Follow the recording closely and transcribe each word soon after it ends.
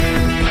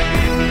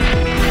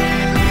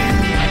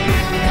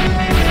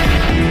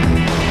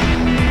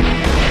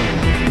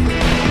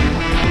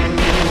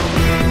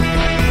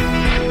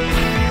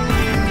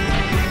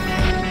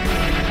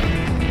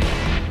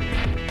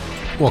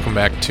Welcome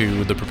back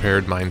to the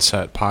Prepared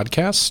Mindset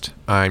Podcast.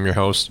 I'm your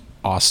host,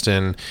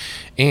 Austin,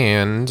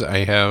 and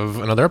I have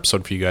another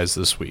episode for you guys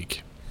this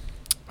week.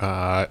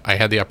 I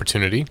had the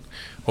opportunity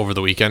over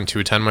the weekend to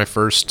attend my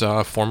first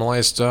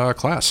formalized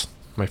class.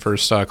 My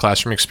first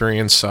classroom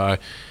experience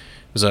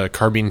was a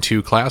Carbine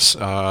 2 class,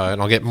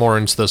 and I'll get more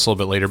into this a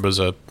little bit later, but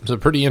it was a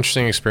pretty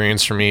interesting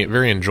experience for me, a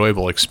very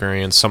enjoyable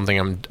experience,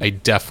 something I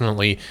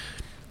definitely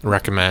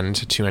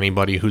recommend to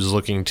anybody who's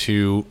looking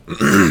to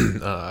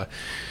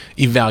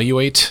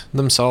evaluate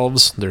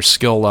themselves, their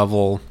skill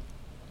level,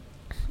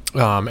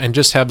 and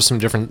just have some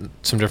different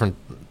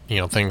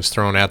things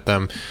thrown at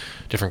them,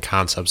 different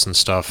concepts and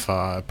stuff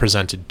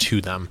presented to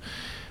them.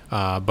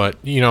 But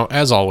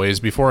as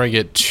always, before I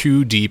get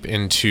too deep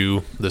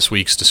into this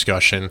week's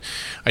discussion,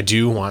 I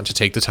do want to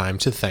take the time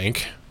to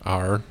thank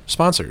our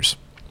sponsors.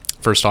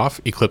 First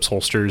off,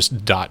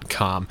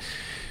 EclipseHolsters.com.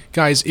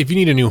 Guys, if you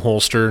need a new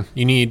holster,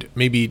 you need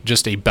maybe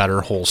just a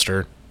better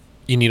holster,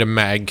 you need a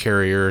mag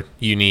carrier,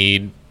 you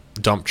need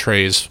dump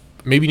trays,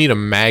 maybe you need a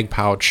mag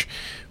pouch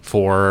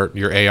for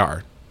your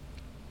AR.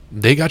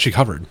 They got you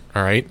covered,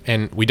 all right?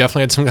 And we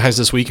definitely had some guys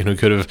this weekend who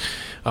could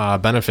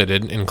have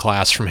benefited in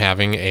class from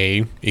having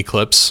an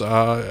Eclipse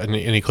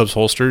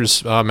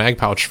Holsters mag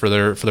pouch for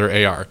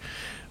their AR.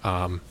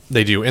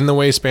 They do in the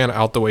waistband,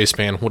 out the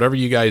waistband, whatever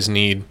you guys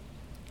need,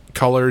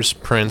 colors,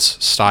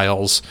 prints,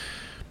 styles,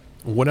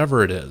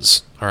 whatever it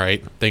is, all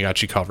right, they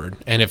got you covered.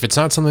 And if it's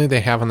not something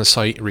they have on the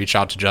site, reach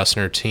out to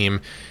Justin or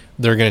team.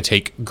 They're going to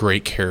take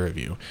great care of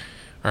you.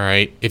 All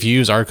right. If you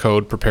use our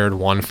code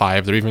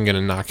prepared15, they're even going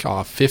to knock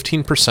off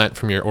 15%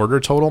 from your order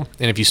total.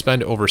 And if you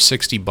spend over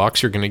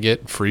 $60, you're going to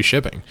get free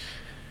shipping.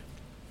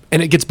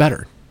 And it gets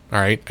better. All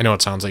right. I know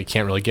it sounds like you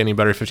can't really get any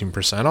better.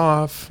 15%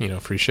 off,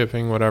 free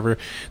shipping, whatever.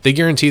 They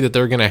guarantee that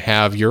they're going to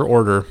have your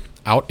order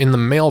out in the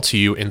mail to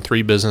you in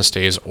 3 business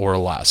days or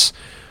less.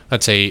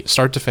 That's a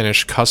start to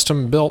finish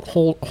custom built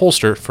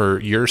holster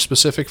for your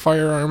specific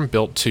firearm,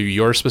 built to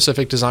your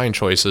specific design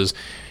choices,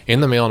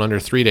 in the mail in under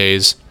 3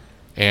 days.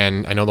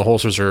 And I know the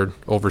holsters are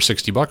over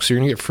 $60, so you're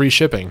going to get free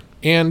shipping.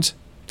 And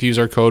if you use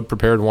our code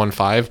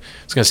prepared15,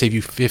 it's going to save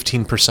you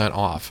 15%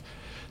 off.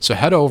 So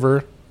head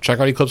over, check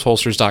out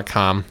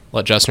EclipseHolsters.com,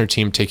 let Justin or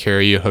team take care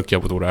of you, hook you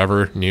up with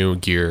whatever new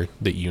gear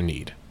that you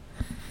need.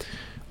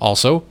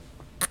 Also,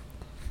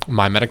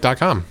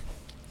 MyMedic.com.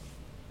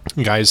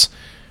 Guys,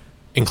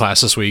 in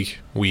class this week,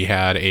 we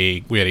had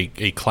a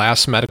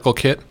class medical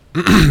kit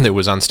that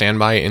was on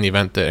standby in the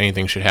event that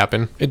anything should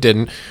happen. It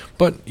didn't,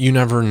 but you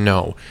never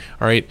know.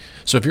 All right.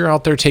 So if you're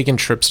out there taking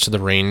trips to the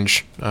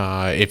range,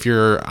 if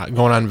you're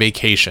going on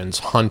vacations,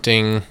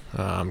 hunting,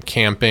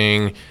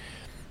 camping,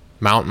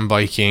 mountain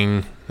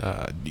biking,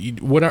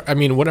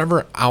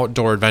 whatever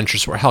outdoor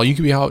adventures, or hell, you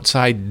could be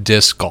outside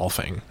disc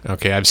golfing.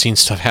 Okay. I've seen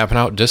stuff happen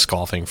out disc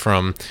golfing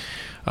from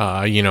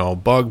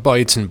bug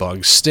bites and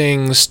bug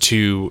stings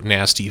to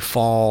nasty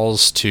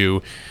falls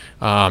to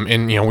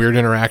weird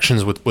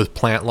interactions with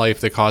plant life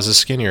that causes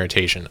skin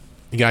irritation.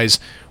 You guys,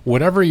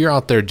 whatever you're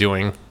out there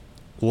doing,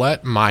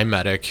 let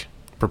MyMedic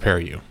prepare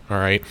you. All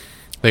right.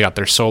 They got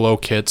their solo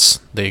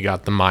kits. They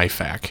got the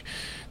MyFac.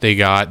 They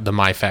got the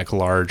MyFac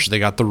Large. They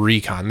got the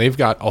Recon. They've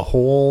got a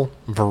whole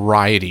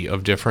variety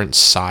of different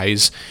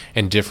size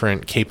and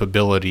different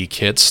capability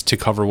kits to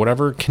cover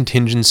whatever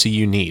contingency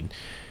you need.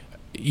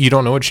 You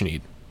don't know what you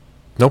need.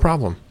 No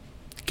problem.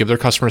 Give their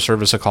customer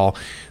service a call.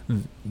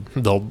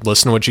 They'll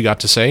listen to what you got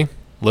to say,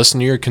 listen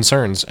to your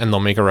concerns, and they'll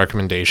make a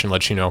recommendation,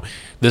 let you know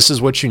this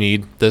is what you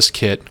need. This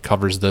kit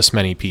covers this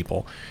many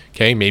people.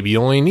 Okay, maybe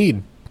you only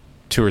need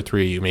 2 or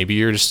 3 of you. Maybe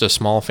you're just a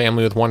small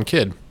family with 1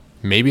 kid.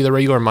 Maybe the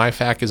regular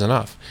MyFac is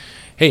enough.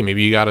 Hey,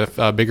 maybe you got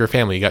a bigger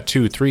family. You got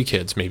 2, 3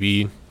 kids.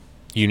 Maybe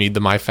you need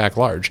the MyFac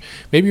Large.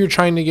 Maybe you're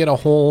trying to get a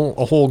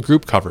whole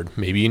group covered.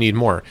 Maybe you need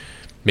more.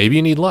 Maybe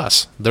you need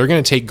less. They're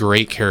going to take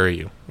great care of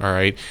you, all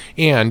right?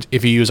 And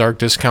if you use our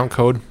discount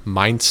code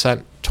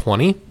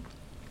MINDSET20,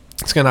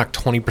 it's going to knock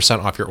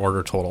 20% off your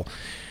order total.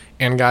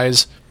 And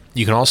guys,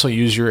 you can also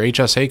use your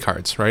HSA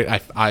cards,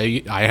 right?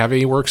 I have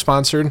a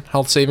work-sponsored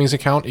health savings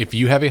account. If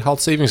you have a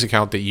health savings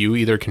account that you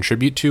either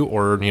contribute to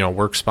or,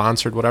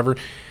 work-sponsored, whatever,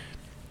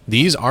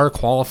 these are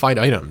qualified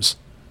items.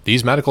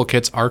 These medical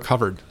kits are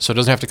covered, so it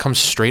doesn't have to come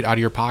straight out of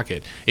your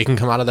pocket. It can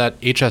come out of that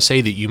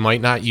HSA that you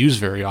might not use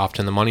very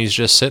often. The money's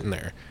just sitting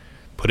there.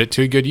 Put it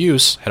to a good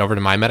use. Head over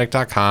to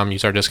mymedic.com,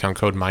 use our discount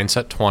code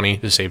MINDSET20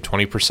 to save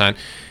 20%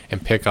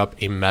 and pick up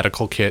a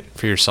medical kit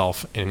for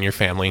yourself and your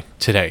family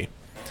today.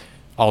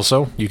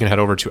 Also, you can head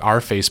over to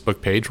our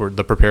Facebook page, we're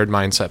the Prepared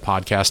Mindset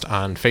Podcast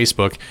on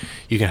Facebook.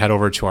 You can head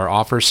over to our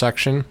offers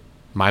section.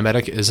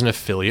 MyMedic is an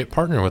affiliate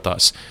partner with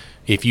us.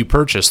 If you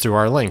purchase through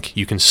our link,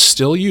 you can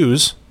still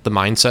use the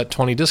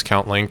Mindset20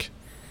 discount link,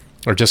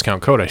 or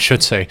discount code, I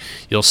should say.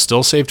 You'll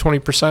still save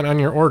 20% on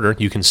your order.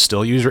 You can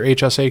still use your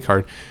HSA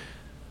card.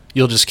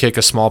 You'll just kick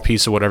a small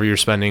piece of whatever you're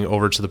spending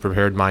over to the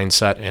Prepared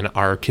Mindset and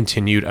our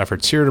continued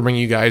efforts here to bring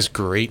you guys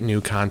great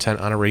new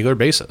content on a regular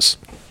basis.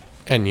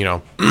 And,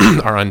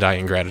 our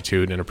undying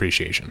gratitude and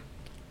appreciation.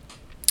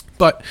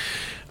 But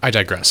I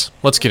digress.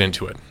 Let's get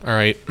into it. All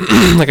right.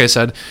 Like I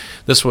said,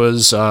 this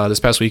was this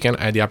past weekend.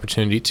 I had the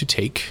opportunity to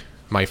take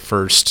my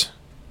first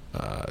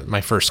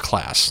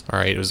class. All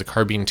right. It was the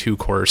Carbine 2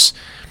 course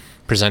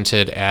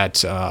presented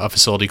at a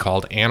facility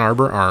called Ann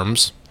Arbor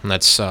Arms, and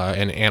that's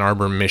in Ann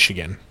Arbor,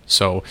 Michigan.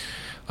 So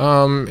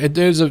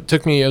it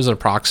took me, it was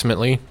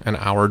approximately an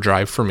hour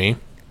drive for me.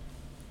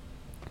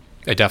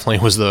 I definitely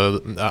was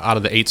out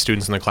of the 8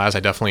 students in the class, I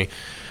definitely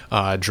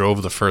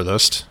drove the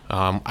furthest.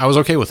 I was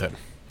okay with it.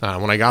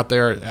 When I got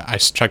there, I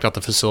checked out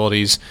the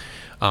facilities.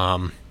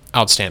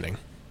 Outstanding.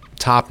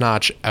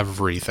 Top-notch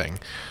everything.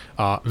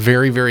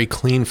 Very, very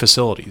clean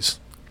facilities.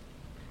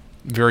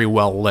 Very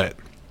well lit.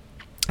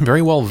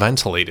 Very well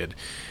ventilated.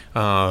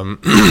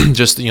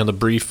 Just, the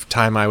brief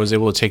time I was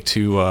able to take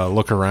to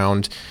look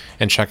around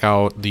and check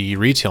out the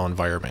retail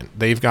environment.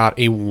 They've got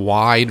a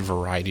wide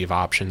variety of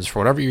options for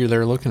whatever you're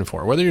there looking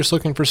for. Whether you're just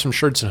looking for some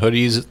shirts and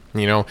hoodies,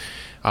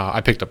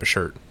 I picked up a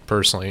shirt,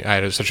 personally. I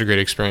had such a great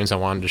experience, I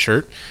wanted a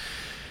shirt.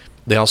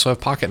 They also have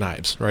pocket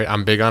knives, right?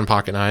 I'm big on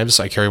pocket knives.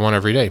 I carry one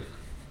every day.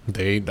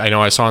 I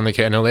know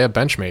they have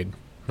Benchmade,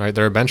 right?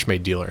 They're a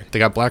Benchmade dealer. They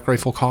got Black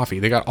Rifle Coffee.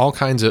 They got all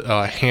kinds of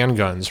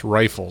handguns,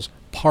 rifles,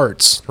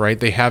 parts, right?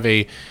 They have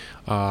an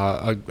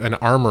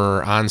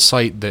armorer on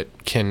site that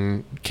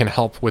can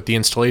help with the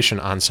installation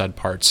on said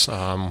parts.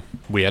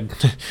 We had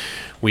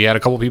a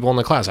couple people in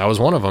the class. I was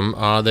one of them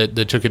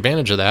that took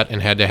advantage of that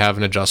and had to have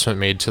an adjustment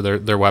made to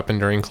their weapon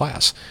during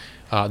class.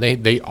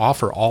 They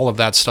offer all of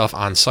that stuff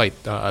on site.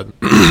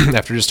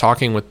 After just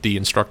talking with the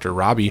instructor,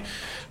 Robbie,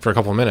 for a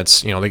couple of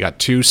minutes, they got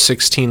 2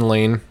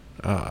 16-lane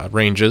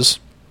ranges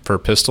for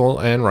pistol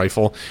and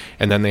rifle,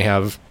 and then they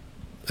have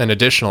an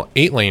additional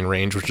 8-lane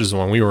range, which is the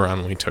one we were on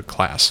when we took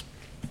class.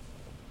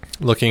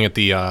 Looking at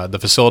the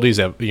facilities,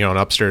 they have, an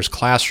upstairs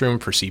classroom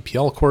for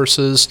CPL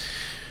courses.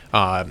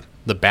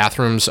 The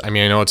bathrooms, I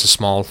know it's a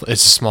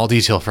small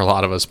detail for a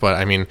lot of us,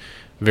 but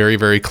very,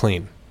 very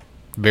clean.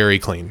 Very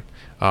clean.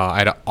 I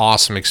had an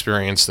awesome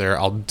experience there.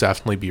 I'll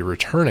definitely be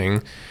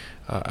returning.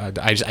 I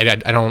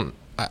don't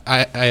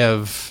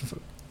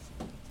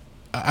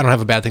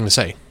have a bad thing to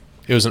say.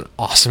 It was an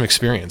awesome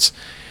experience.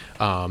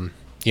 And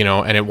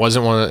it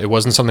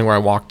wasn't something where I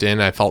walked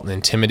in, I felt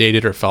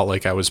intimidated or felt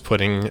like I was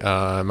putting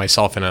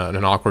myself in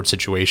an awkward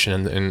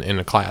situation in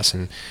a class.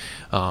 And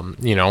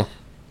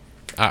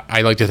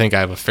I like to think I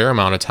have a fair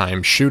amount of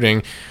time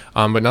shooting,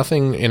 but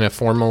nothing in a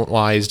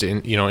formalized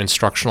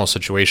instructional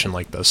situation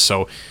like this.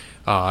 So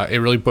it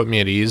really put me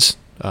at ease.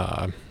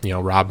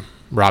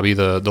 Robbie,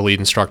 the lead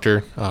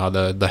instructor,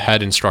 the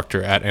head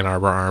instructor at Ann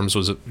Arbor Arms,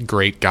 was a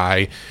great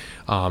guy.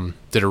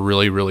 Did a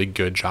really, really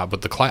good job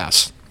with the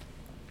class.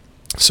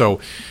 So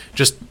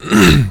just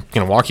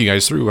walk you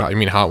guys through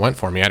how it went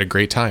for me. I had a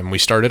great time. We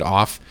started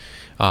off,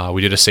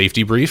 we did a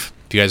safety brief.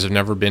 If you guys have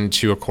never been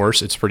to a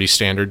course, it's pretty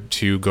standard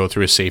to go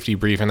through a safety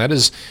brief, and that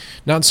is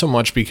not so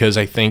much because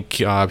I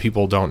think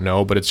people don't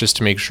know, but it's just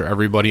to make sure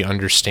everybody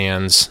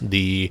understands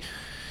the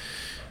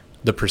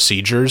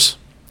procedures,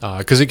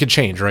 because it could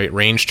change, right?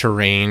 Range to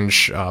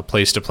range,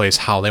 place to place,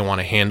 how they want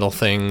to handle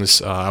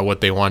things,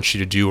 what they want you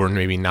to do or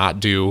maybe not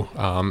do,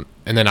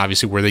 and then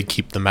obviously where they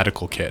keep the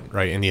medical kit,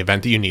 right? In the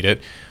event that you need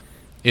it,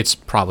 it's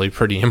probably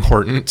pretty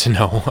important to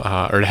know,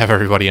 or to have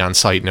everybody on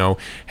site know,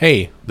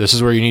 hey, this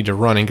is where you need to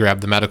run and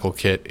grab the medical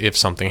kit if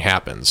something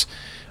happens.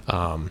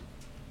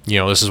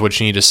 This is what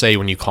you need to say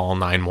when you call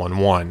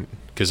 911,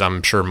 because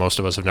I'm sure most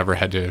of us have never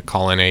had to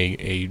call in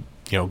a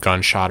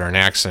gunshot or an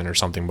accident or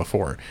something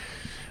before.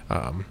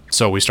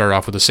 So we started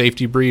off with a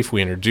safety brief.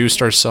 We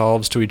introduced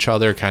ourselves to each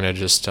other, kind of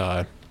just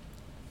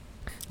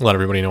let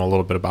everybody know a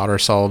little bit about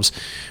ourselves.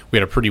 We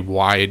had a pretty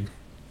wide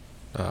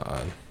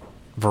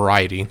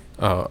variety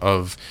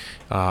of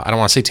I don't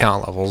want to say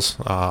talent levels,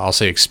 I'll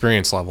say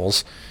experience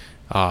levels,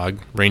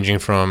 ranging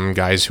from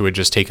guys who had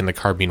just taken the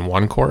Carbine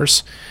 1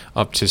 course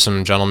up to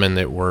some gentlemen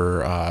that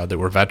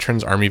were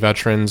veterans, Army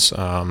veterans,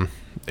 some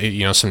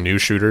new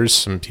shooters,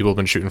 some people have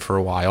been shooting for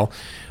a while.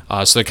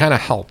 So it kind of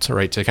helped,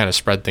 right, to kind of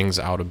spread things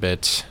out a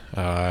bit,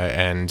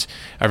 and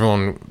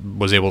everyone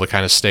was able to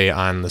kind of stay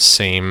on the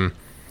same,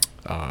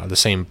 I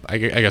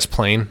guess,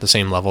 plane, the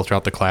same level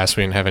throughout the class.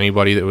 We didn't have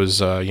anybody that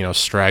was,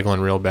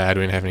 straggling real bad.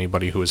 We didn't have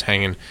anybody who was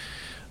hanging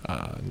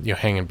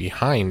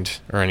behind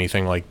or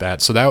anything like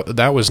that. So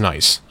that was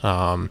nice,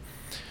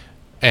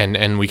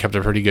 and we kept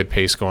a pretty good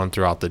pace going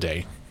throughout the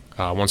day.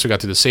 Once we got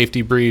to the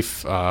safety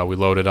brief, we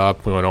loaded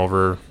up. We went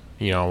over.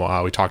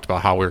 We talked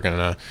about how we were going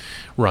to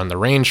run the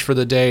range for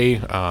the day,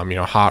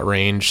 hot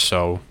range,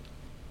 so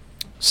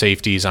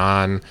safety's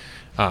on.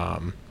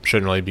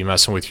 Shouldn't really be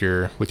messing with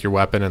your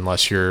weapon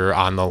unless you're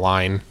on the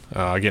line,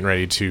 getting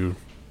ready to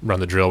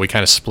run the drill. We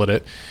kind of split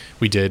it.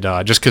 We did,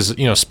 just because,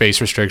 space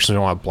restrictions, we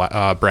don't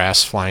want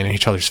brass flying in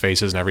each other's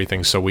faces and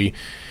everything, so we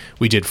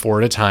did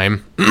 4 at a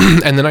time.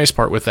 And the nice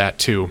part with that,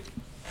 too,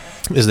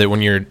 is that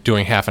when you're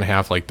doing half and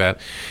half like that,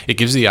 it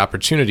gives you the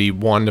opportunity,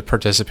 one, to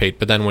participate,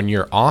 but then when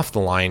you're off the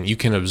line, you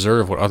can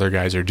observe what other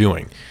guys are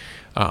doing.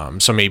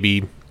 So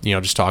maybe,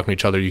 just talking to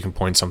each other, you can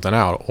point something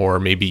out, or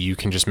maybe you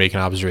can just make an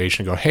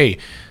observation and go, hey,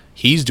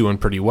 he's doing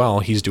pretty well.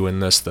 He's doing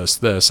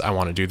this. I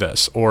want to do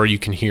this. Or you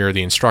can hear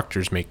the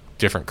instructors make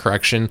different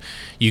correction.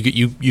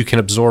 You can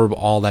absorb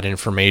all that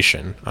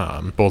information,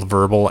 both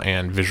verbal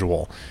and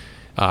visual.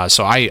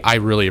 So I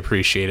really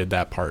appreciated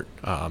that part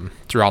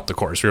throughout the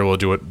course. We were able to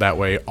do it that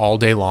way all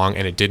day long,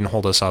 and it didn't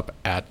hold us up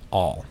at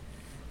all.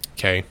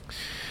 Okay.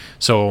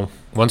 So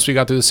once we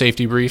got through the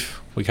safety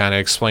brief, we kind of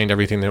explained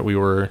everything that we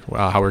were,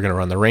 how we we're going to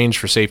run the range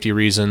for safety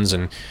reasons,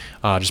 and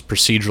just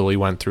procedurally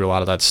went through a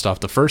lot of that stuff.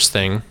 The first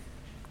thing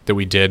that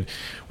we did,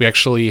 we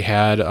actually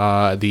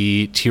had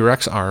the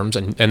T-Rex arms,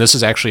 and this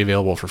is actually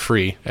available for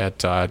free at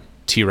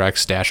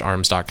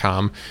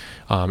trex-arms.com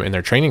in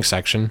their training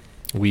section.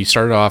 We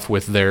started off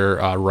with their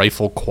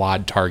rifle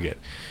quad target.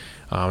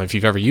 If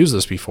you've ever used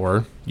this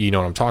before, you know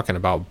what I'm talking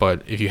about,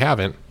 but if you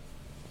haven't,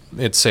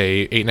 it's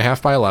a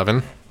 8.5 by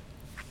 11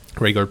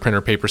 regular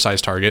printer paper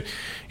size target.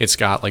 It's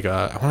got like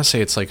I want to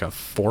say it's like a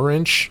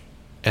 4-inch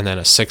and then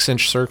a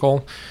 6-inch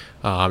circle,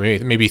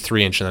 maybe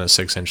 3-inch and then a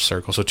 6-inch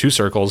circle. So 2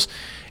 circles.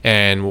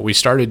 And what we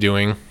started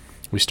doing,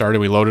 we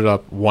loaded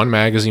up one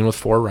magazine with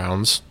 4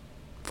 rounds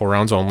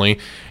only,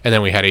 and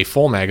then we had a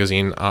full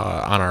magazine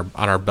on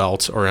our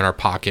belt or in our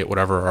pocket,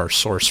 whatever our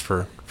source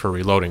for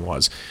reloading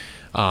was.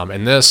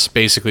 And this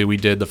basically, we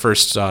did the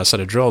first set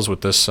of drills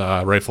with this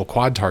rifle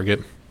quad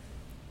target.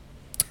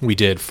 We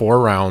did 4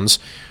 rounds.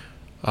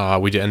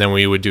 And then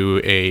we would do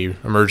a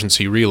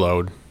emergency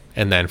reload,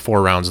 and then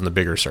 4 rounds in the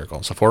bigger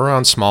circle. So 4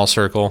 rounds, small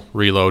circle,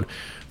 reload,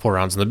 4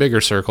 rounds in the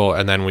bigger circle,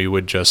 and then we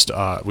would just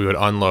we would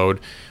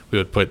unload. We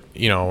would put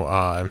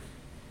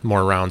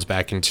more rounds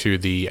back into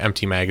the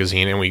empty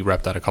magazine, and we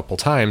repped that a couple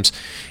times.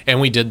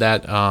 And we did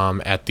that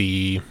at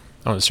the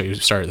we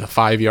started at the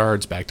 5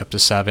 yards, backed up to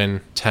 7,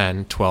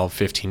 10, 12,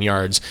 15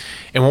 yards.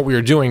 And what we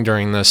were doing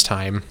during this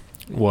time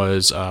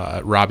was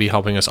Robbie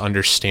helping us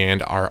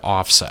understand our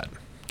offset.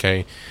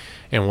 Okay.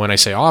 And when I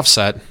say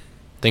offset,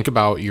 think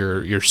about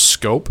your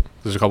scope.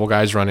 There's a couple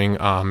guys running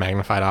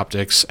magnified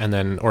optics, and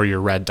then or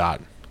your red dot.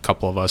 A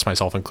couple of us,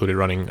 myself included,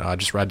 running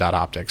just red dot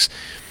optics.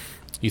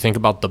 You think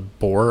about the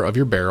bore of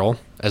your barrel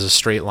as a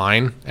straight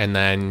line, and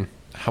then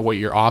what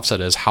your offset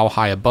is, how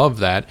high above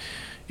that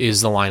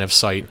is the line of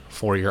sight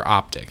for your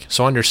optic.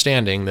 So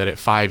understanding that at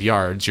 5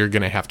 yards, you're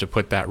going to have to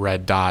put that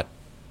red dot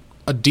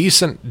a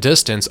decent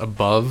distance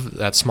above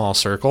that small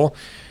circle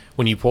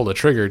when you pull the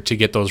trigger to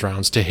get those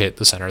rounds to hit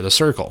the center of the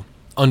circle.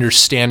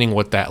 Understanding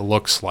what that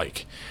looks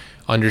like,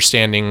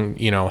 understanding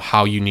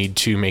how you need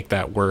to make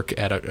that work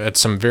at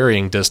some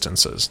varying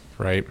distances,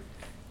 right?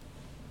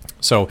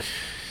 So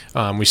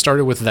we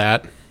started with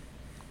that.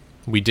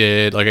 We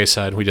did, like I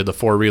said, we did the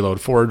 4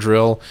 reload 4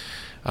 drill.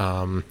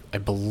 I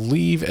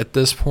believe at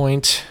this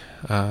point,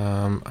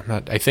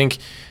 I think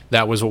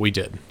that was what we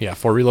did. Yeah,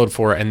 4 reload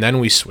 4, and then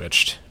we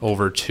switched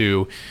over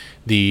to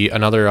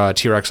another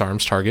T-Rex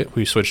arms target.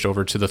 We switched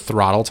over to the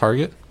throttle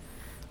target,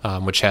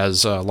 which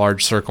has a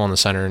large circle in the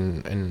center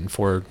and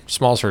 4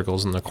 small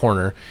circles in the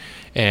corner.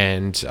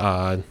 And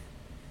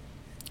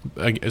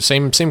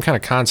same kind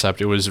of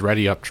concept. It was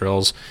ready up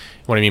drills.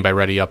 What I mean by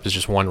ready up is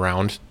just 1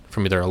 round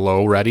from either a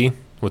low ready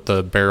with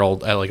the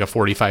barrel at like a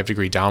 45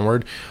 degree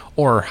downward,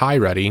 or high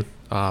ready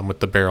with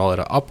the barrel at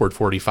an upward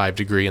 45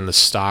 degree in the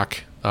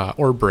stock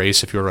or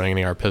brace if you're running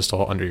an AR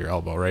pistol under your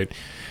elbow, right?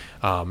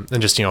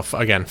 And just,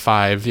 again,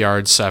 5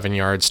 yards, 7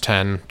 yards,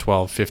 10,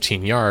 12,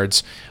 15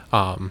 yards.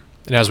 And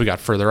as we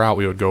got further out,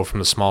 we would go from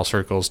the small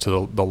circles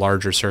to the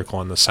larger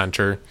circle in the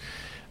center.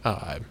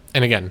 And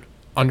again,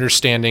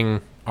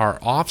 understanding our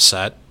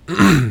offset,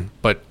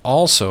 but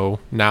also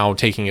now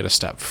taking it a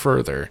step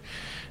further.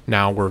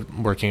 Now we're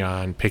working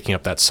on picking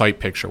up that sight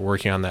picture,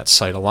 working on that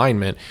sight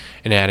alignment,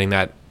 and adding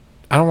that,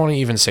 I don't want to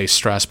even say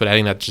stress, but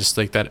adding that just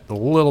like that a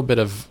little bit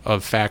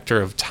of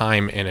factor of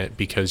time in it,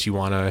 because you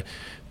want to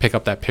pick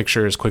up that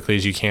picture as quickly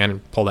as you can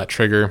and pull that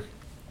trigger.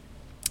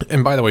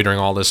 And by the way, during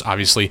all this,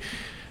 obviously,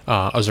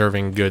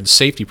 observing good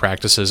safety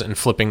practices and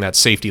flipping that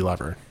safety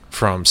lever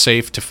from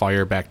safe to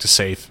fire back to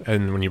safe,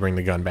 and when you bring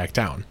the gun back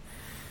down.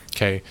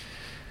 Okay.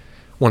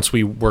 Once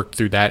we worked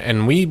through that,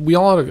 and we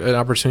all had an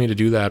opportunity to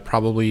do that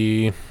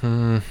probably, I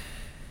want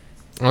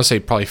to say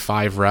probably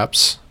 5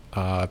 reps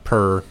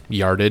per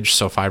yardage.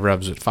 So 5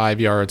 reps at 5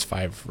 yards,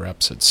 5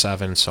 reps at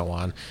 7, so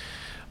on.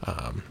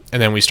 And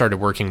then we started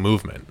working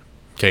movement.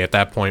 Okay. At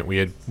that point, we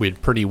had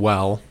pretty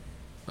well,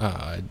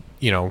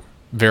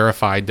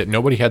 verified that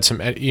nobody had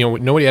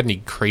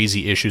any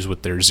crazy issues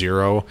with their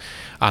zero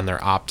on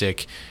their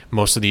optic.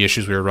 Most of the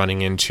issues we were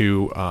running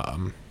into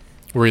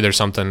were either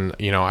something,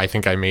 I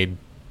think I made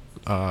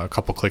a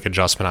couple click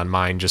adjustment on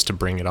mine just to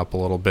bring it up a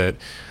little bit.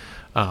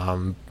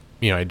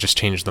 I just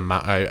changed the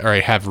mount, I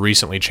have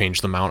recently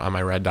changed the mount on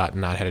my red dot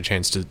and not had a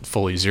chance to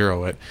fully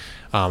zero it.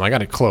 I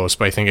got it close,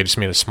 but I think I just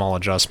made a small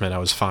adjustment. I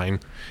was fine.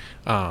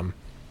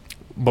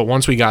 But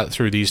once we got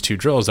through these 2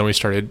 drills, then we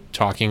started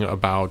talking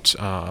about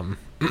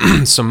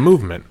some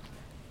movement.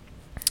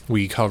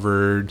 We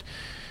covered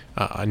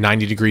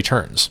 90-degree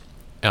turns.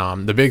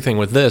 The big thing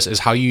with this is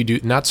how you do,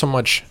 not so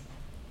much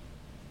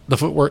the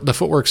footwork. The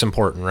footwork's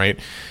important, right?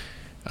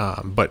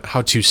 But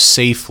how to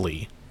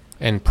safely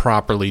and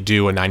properly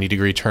do a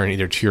 90-degree turn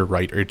either to your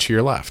right or to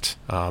your left.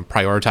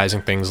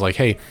 Prioritizing things like,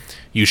 hey,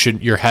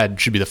 your head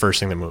should be the first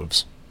thing that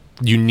moves.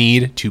 You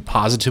need to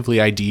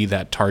positively ID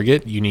that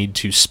target. You need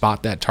to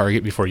spot that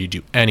target before you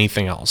do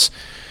anything else.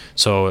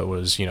 So it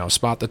was,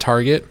 spot the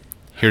target.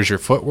 Here's your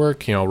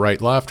footwork,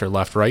 right, left, or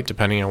left, right,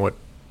 depending on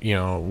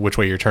which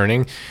way you're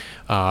turning.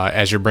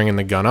 As you're bringing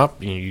the gun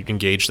up, you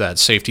engage that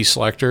safety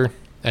selector,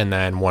 and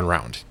then 1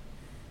 round.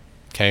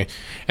 Okay.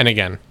 And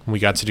again, we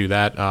got to do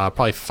that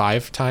probably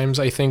 5 times,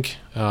 I think,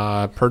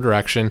 per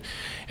direction.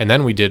 And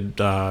then we did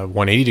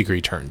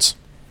 180-degree turns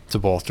to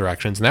both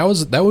directions. And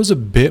that was a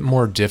bit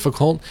more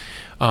difficult,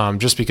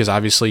 just because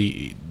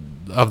obviously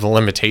of the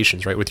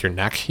limitations, right? With your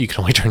neck, you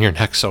can only turn your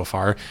neck so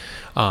far.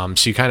 So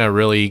you kind of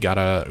really got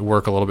to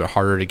work a little bit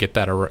harder to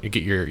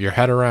get your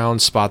head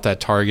around, spot that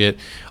target,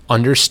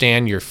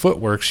 understand your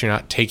footwork so you're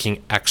not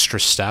taking extra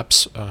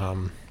steps,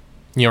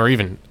 or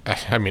even,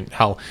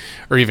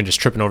 or even just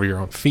tripping over your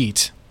own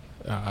feet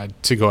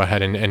to go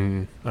ahead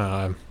and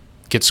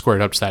get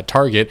squared up to that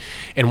target.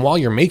 And while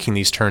you're making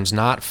these turns,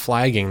 not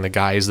flagging the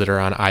guys that are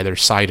on either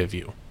side of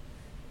you.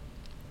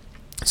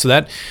 So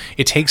that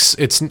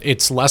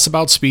it's less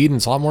about speed and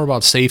it's a lot more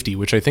about safety,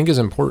 which I think is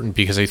important,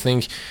 because I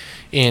think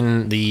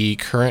in the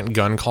current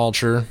gun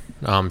culture,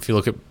 if you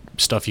look at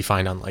stuff you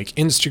find on like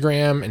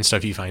Instagram and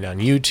stuff you find on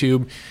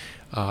YouTube,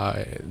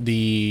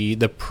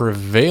 the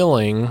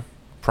prevailing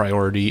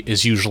priority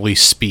is usually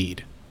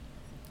speed,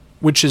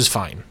 which is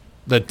fine.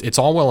 That it's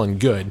all well and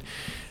good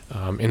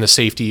in the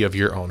safety of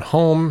your own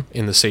home,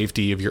 in the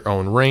safety of your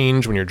own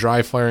range, when you're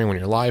dry firing, when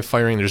you're live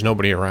firing, there's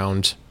nobody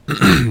around.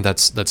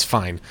 That's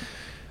fine.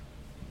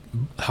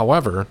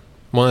 However,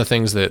 one of the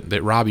things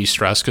that Robbie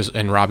stressed,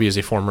 and Robbie is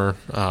a former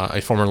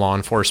law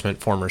enforcement,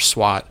 former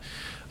SWAT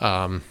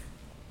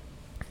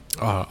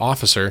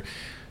officer,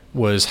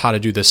 was how to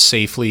do this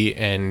safely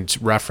and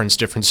reference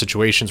different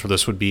situations where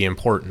this would be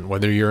important.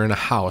 Whether you're in a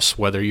house,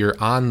 whether you're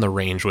on the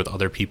range with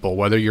other people,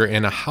 whether you're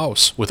in a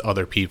house with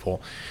other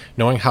people,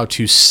 knowing how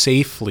to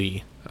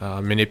safely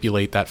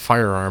manipulate that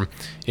firearm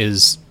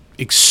is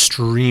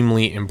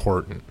extremely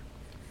important.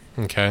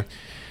 Okay,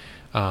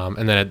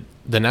 and then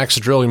the next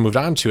drill we moved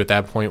on to at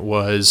that point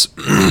was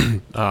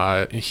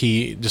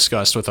he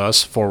discussed with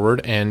us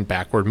forward and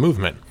backward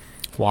movement,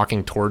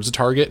 walking towards the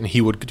target, and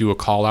he would do a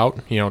call out,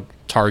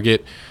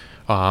 target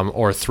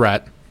or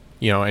threat,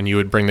 and you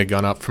would bring the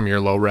gun up from your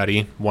low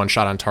ready, 1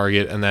 shot on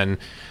target, and then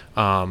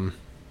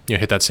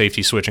hit that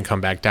safety switch and come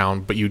back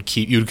down, but you'd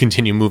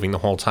continue moving the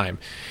whole time.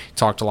 He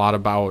talked a lot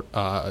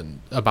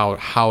about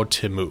how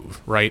to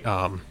move, right?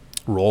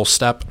 Roll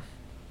step,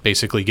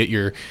 basically get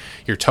your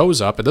toes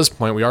up. At this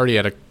point, we already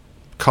had a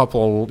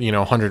couple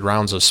 100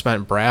 rounds of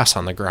spent brass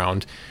on the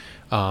ground,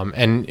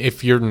 and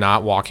if you're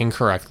not walking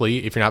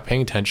correctly, if you're not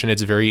paying attention,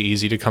 it's very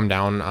easy to come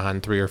down on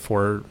 3 or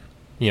 4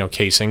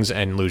 casings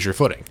and lose your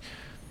footing.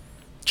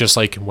 Just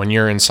like when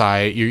you're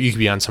inside, you could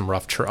be on some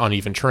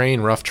uneven terrain,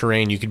 rough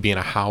terrain. You could be in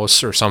a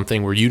house or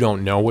something where you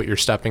don't know what you're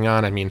stepping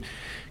on. I mean,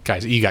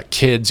 guys, you got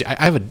kids.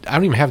 I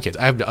don't even have kids.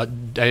 I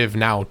have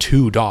now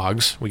 2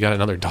 dogs. We got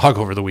another dog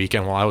over the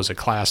weekend while I was at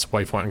class. The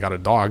wife went and got a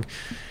dog.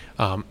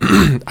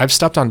 I've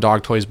stepped on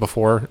dog toys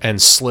before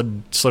and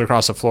slid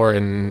across the floor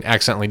and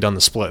accidentally done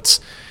the splits.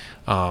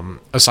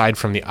 Aside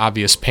from the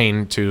obvious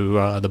pain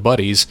to the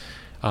buddies,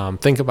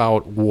 think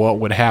about what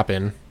would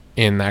happen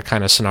in that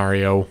kind of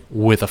scenario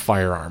with a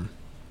firearm,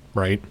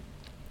 right?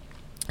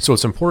 So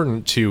it's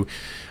important to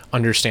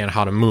understand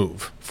how to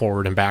move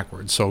forward and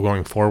backwards. So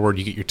going forward,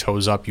 you get your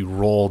toes up, you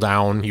roll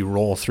down, you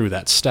roll through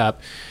that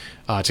step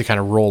to kind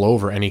of roll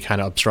over any kind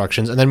of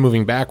obstructions. And then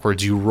moving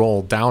backwards, you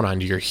roll down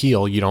onto your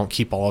heel. You don't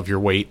keep all of your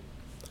weight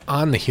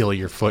on the heel of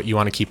your foot. You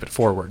want to keep it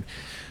forward.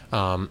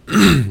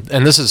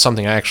 And this is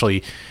something I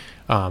actually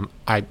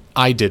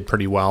I did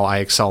pretty well. I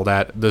excelled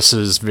at. This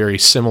is very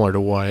similar to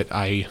what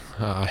I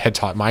had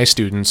taught my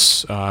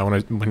students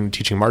when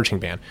teaching marching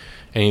band.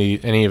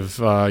 Any of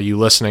you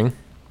listening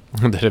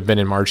that have been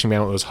in marching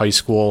band, whether it was high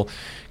school,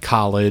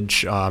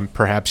 college,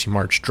 perhaps you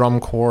marched drum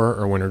corps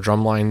or winter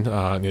drumline,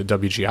 the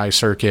WGI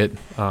circuit.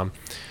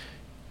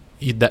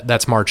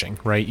 That's marching,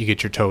 right? You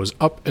get your toes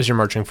up as you're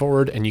marching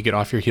forward, and you get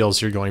off your heels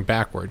as you're going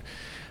backward.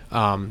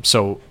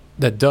 So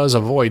that does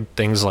avoid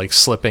things like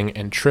slipping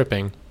and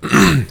tripping.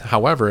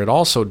 However, it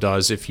also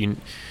does, if you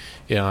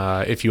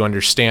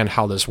understand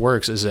how this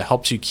works, is it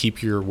helps you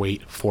keep your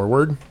weight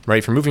forward, right?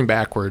 If you're moving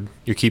backward,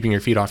 you're keeping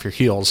your feet off your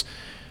heels,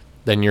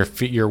 then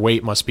your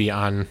weight must be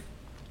on,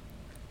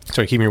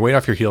 keeping your weight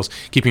off your heels,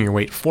 keeping your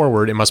weight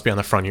forward, it must be on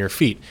the front of your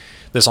feet.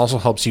 This also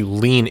helps you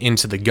lean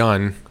into the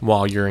gun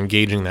while you're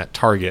engaging that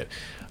target.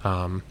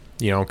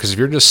 Because if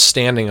you're just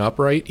standing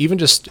upright, even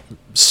just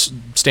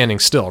standing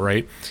still,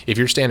 right? If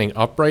you're standing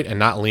upright and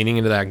not leaning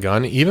into that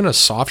gun, even a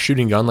soft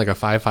shooting gun like a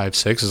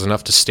 5.56 is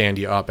enough to stand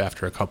you up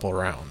after a couple of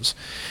rounds.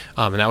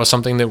 And that was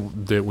something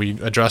that we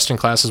addressed in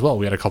class as well.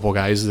 We had a couple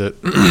guys that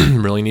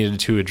really needed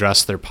to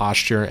address their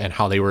posture and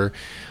how they were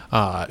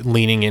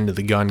leaning into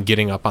the gun,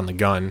 getting up on the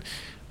gun,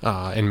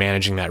 and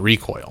managing that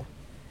recoil.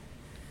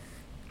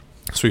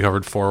 So we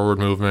covered forward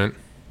movement,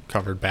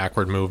 covered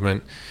backward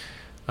movement.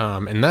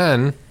 And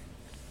then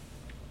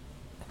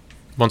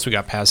once we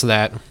got past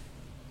that,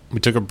 we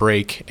took a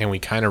break and we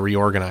kind of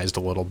reorganized a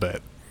little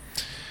bit.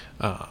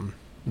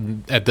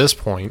 At this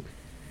point,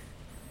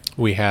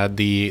 we had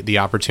the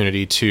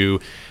opportunity to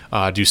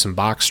do some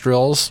box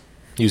drills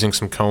using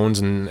some cones,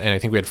 and I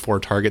think we had 4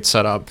 targets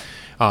set up.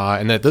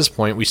 And at this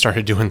point, we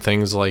started doing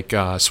things like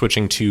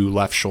switching to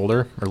left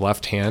shoulder or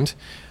left hand.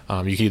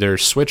 You can either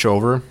switch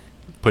over,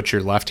 put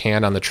your left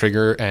hand on the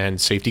trigger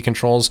and safety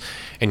controls,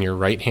 and your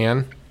right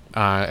hand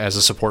as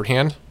a support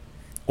hand,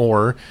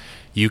 or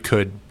you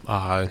could,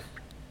 I'd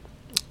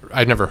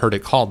never heard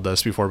it called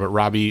this before, but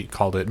Robbie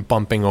called it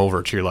bumping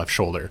over to your left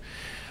shoulder.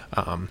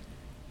 And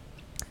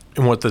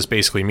what this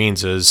basically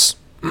means is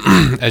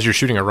as you're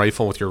shooting a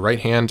rifle with your right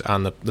hand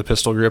on the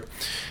pistol grip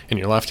and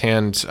your left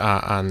hand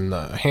on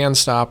the hand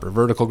stop or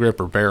vertical grip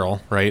or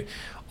barrel, right?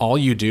 All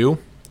you do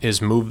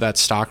is move that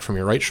stock from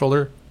your right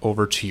shoulder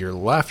over to your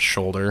left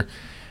shoulder.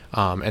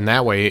 And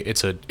that way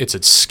it's a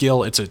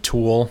skill, it's a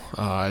tool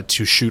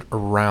to shoot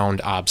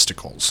around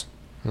obstacles.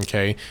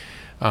 Okay.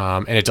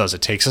 And it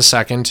takes a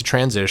second to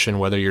transition,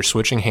 whether you're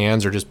switching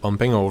hands or just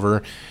bumping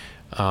over.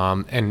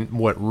 And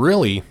what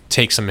really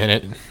takes a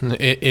minute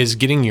is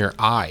getting your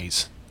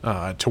eyes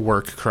to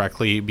work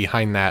correctly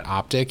behind that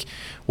optic,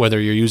 whether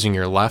you're using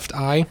your left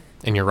eye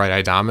and your right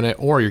eye dominant,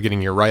 or you're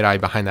getting your right eye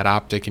behind that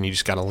optic and you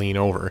just got to lean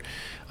over.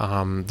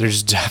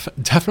 There's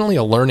definitely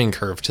a learning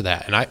curve to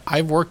that. And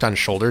I've worked on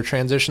shoulder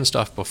transition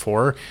stuff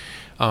before.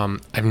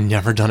 I've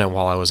never done it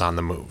while I was on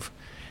the move.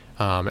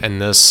 And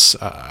this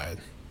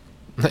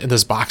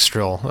box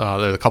drill,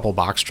 the couple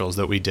box drills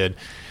that we did,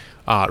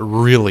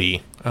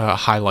 really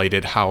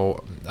highlighted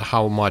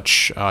how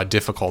much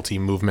difficulty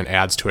movement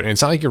adds to it. And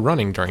it's not like you're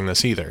running during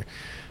this either.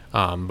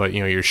 But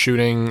you're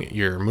shooting,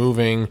 you're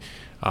moving,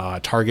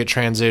 target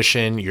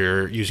transition,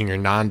 you're using your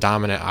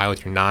non-dominant eye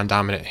with your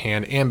non-dominant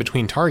hand, and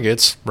between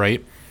targets,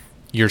 right,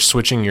 you're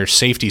switching your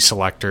safety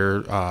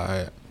selector,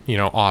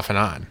 off and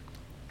on.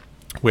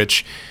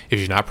 Which, if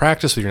you've not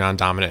practiced with your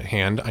non-dominant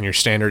hand on your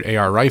standard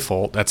AR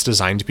rifle, that's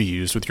designed to be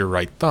used with your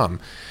right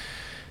thumb.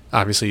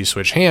 Obviously, you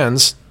switch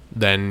hands,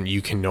 then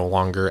you can no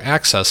longer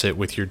access it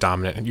with your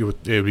dominant. It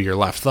would be your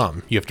left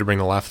thumb. You have to bring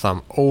the left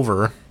thumb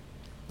over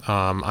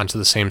onto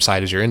the same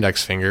side as your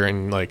index finger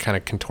and kind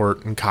of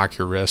contort and cock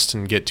your wrist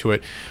and get to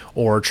it,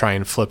 or try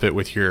and flip it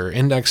with your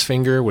index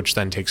finger, which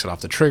then takes it off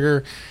the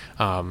trigger.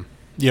 And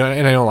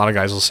I know a lot of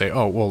guys will say,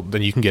 oh, well,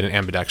 then you can get an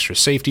ambidextrous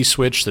safety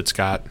switch that's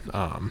got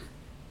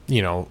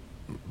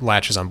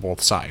latches on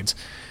both sides.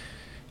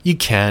 You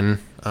can.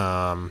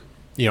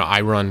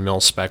 I run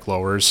mil-spec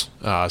lowers,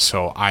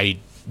 so I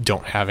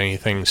don't have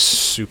anything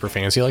super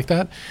fancy like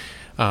that.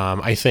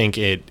 I think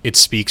it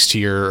speaks to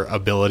your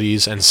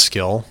abilities and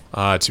skill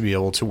to be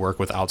able to work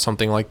without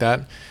something like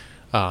that.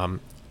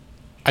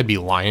 I'd be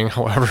lying,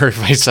 however,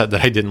 if I said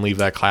that I didn't leave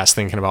that class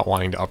thinking about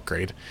wanting to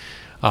upgrade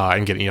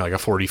and get like a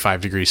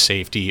 45-degree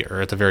safety,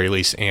 or at the very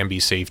least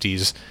ambi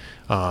safeties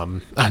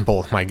on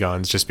both my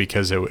guns, just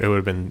because it would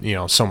have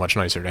been so much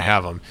nicer to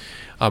have them.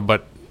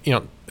 But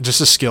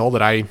just a skill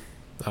that I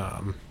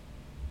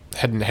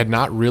had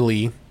not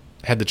really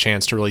had the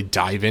chance to really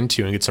dive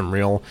into and get some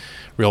real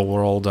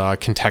world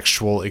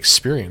contextual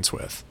experience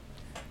with.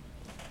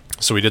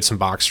 So we did some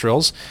box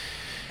drills,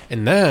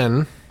 and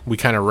then we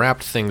kind of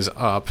wrapped things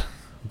up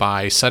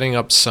by setting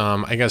up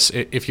some, I guess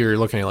if you're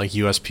looking at like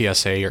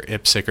USPSA or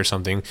IPSC or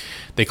something,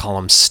 they call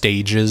them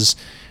stages.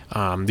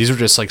 These are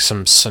just like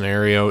some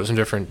scenarios,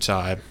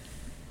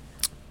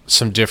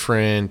 some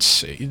different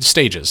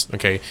stages,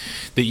 okay,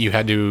 that you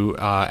had to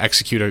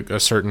execute a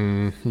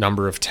certain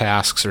number of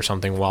tasks or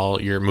something while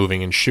you're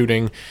moving and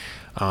shooting.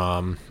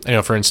 I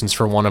know, for instance,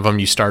 for one of them,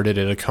 you started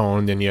at a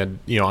cone, then you had,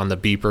 on the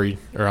beeper,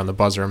 or on the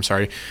buzzer,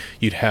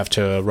 you'd have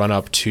to run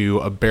up to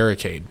a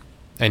barricade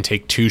and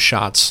take 2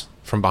 shots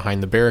from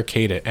behind the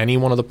barricade at any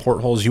one of the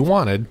portholes you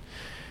wanted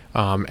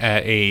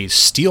at a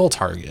steel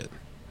target.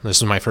 This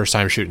is my first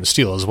time shooting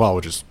steel as well,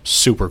 which is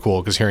super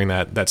cool, because hearing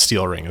that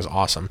steel ring is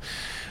awesome.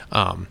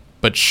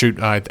 But shoot,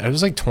 it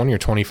was like 20 or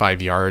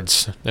 25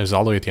 yards. It was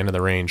all the way at the end of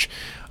the range.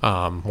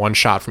 1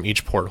 shot from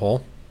each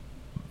porthole.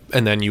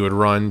 And then you would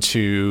run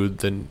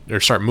or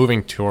start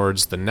moving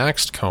towards the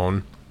next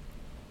cone.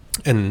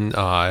 And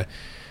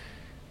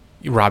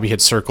Robbie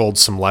had circled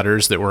some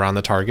letters that were on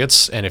the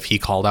targets. And if he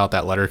called out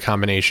that letter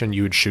combination,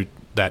 you would shoot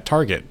that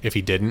target. If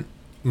he didn't,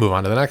 move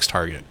on to the next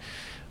target.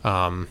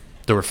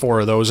 There were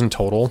 4 of those in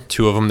total.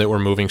 2 of them that were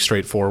moving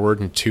straight forward,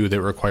 and 2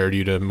 that required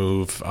you to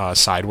move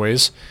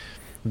sideways.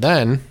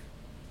 Then,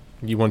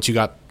 once you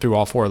got through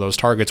all 4 of those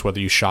targets, whether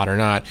you shot or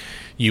not,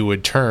 you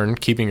would turn,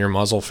 keeping your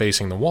muzzle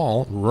facing the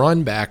wall,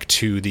 run back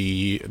to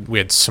we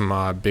had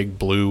some big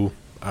blue,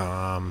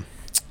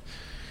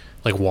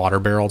 like water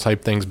barrel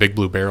type things, big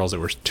blue barrels that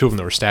were 2 of them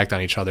that were stacked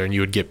on each other, and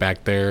you would get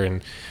back there.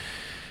 And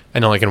I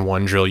know, like in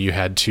one drill, you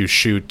had to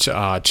shoot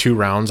 2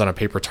 rounds on a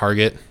paper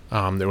target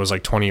that was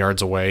like 20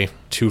 yards away,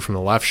 2 from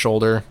the left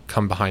shoulder,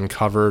 come behind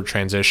cover,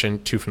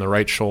 transition, 2 from the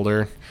right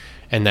shoulder,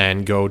 and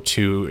then go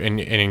to and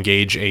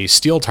engage a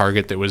steel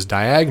target that was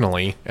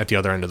diagonally at the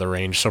other end of the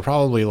range. So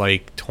probably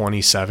like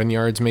 27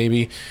 yards,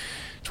 maybe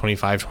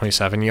 25,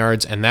 27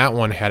 yards. And that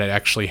one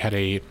actually had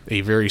a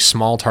very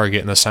small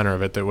target in the center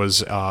of it that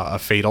was a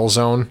fatal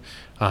zone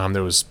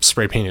that was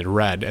spray painted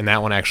red. And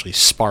that one actually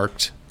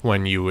sparked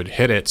when you would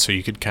hit it. So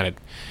you could kind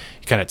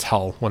of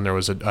tell when there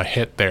was a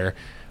hit there.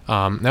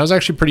 That was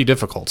actually pretty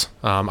difficult.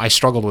 I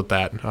struggled with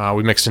that.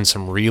 We mixed in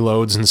some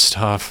reloads and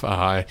stuff.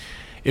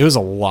 It was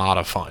a lot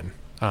of fun.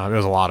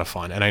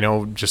 And I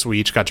know we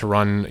each got to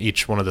run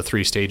each one of the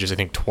 3 stages, I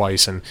think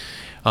twice. And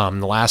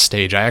the last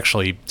stage I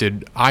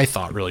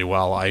thought really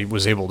well. I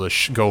was able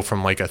to go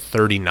from like a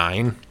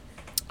 39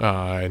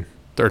 or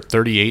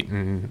 38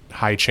 and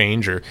high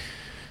change, or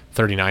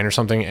 39 or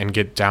something, and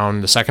get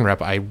down the second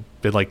rep. I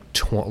did like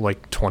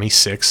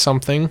 26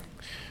 something,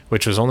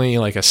 which was only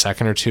like a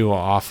second or two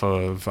off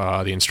of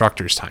the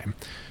instructor's time,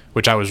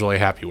 which I was really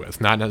happy with.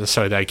 Not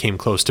necessarily that I came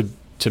close to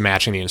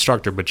matching the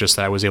instructor, but just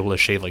that I was able to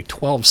shave like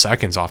 12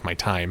 seconds off my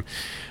time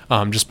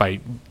just by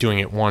doing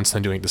it once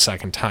and doing it the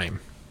second time.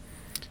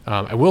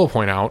 I will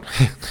point out,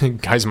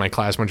 guys in my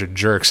class, a bunch of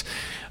jerks.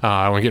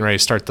 When getting ready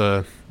to start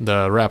the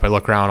rep, I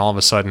look around, all of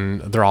a sudden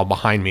they're all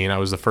behind me, and I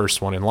was the first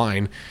one in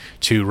line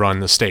to run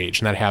the stage.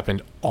 And that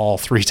happened all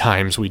 3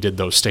 times we did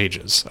those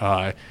stages.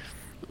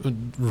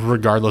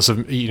 Regardless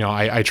of,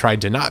 I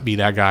tried to not be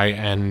that guy,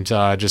 and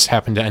just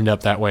happened to end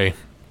up that way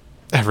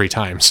every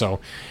time.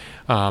 So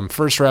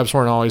first reps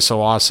weren't always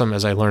so awesome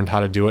as I learned how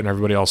to do it, and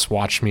everybody else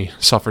watched me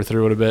suffer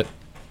through it a bit.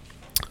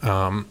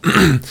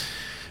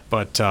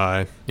 But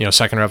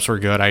second reps were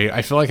good.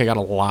 I feel like I got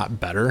a lot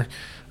better,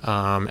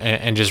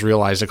 and just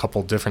realized a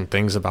couple different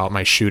things about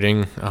my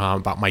shooting,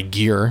 about my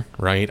gear,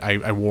 right?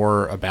 I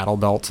wore a battle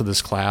belt to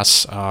this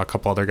class. A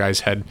couple other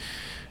guys had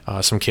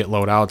some kit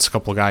loadouts. A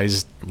couple of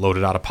guys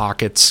loaded out of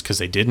pockets because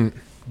they didn't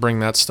bring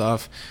that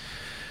stuff.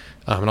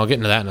 And I'll get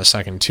into that in a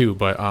second too.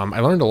 But I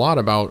learned a lot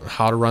about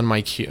how to run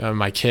my kit,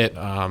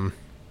 how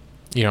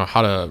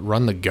to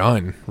run the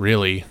gun,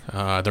 really,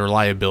 the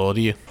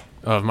reliability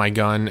of my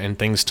gun, and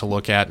things to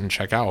look at and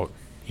check out,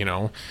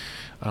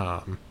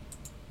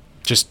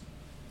 just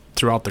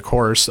throughout the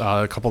course.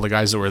 A couple of the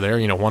guys that were there,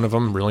 one of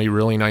them, really,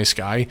 really nice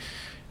guy,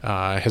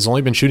 has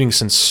only been shooting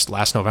since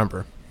last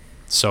November.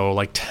 So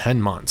like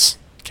 10 months.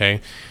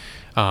 Okay.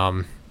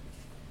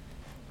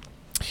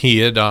 He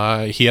had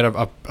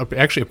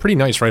actually a pretty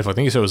nice rifle. I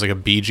think he said it was like a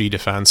BG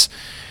Defense.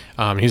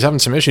 He was having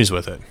some issues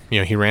with it.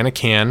 He ran a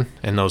can,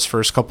 and those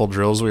first couple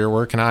drills we were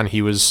working on,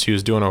 he was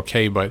doing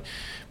okay, but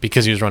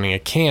because he was running a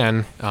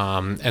can,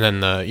 and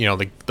then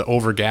the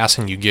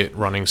over-gassing you get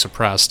running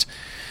suppressed,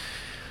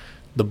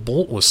 the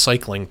bolt was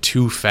cycling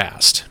too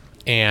fast,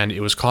 and it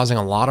was causing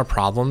a lot of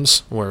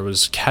problems where it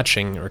was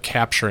catching or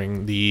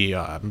capturing the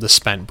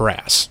spent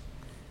brass,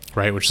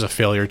 right, which is a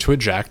failure to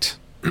eject,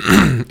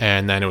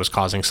 and then it was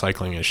causing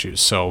cycling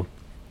issues. So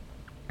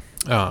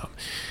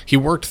he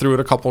worked through it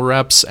a couple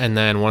reps, and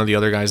then one of the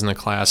other guys in the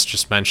class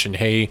just mentioned,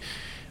 hey,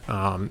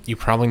 you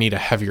probably need a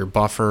heavier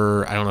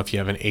buffer. I don't know if you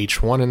have an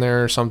H1 in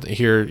there or something.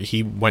 Here,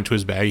 he went to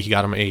his bag. He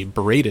got him a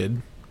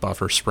braided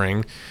buffer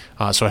spring,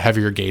 so a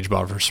heavier gauge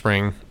buffer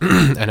spring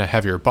and a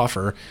heavier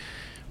buffer,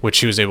 which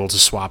he was able to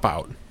swap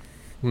out.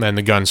 And then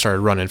the gun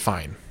started running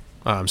fine.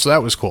 So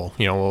that was cool.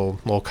 A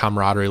little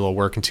camaraderie, a little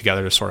working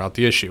together to sort out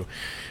the issue.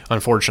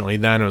 Unfortunately,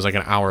 then it was like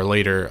an hour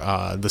later,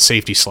 the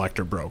safety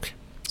selector broke.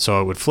 So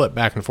it would flip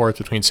back and forth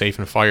between safe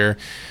and fire,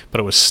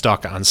 but it was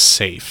stuck on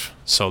safe.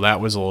 So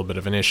that was a little bit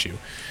of an issue.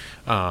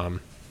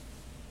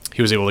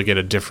 He was able to get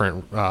a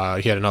different,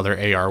 he had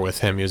another AR with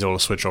him. He was able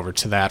to switch over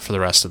to that for the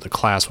rest of the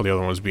class while the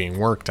other one was being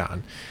worked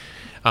on.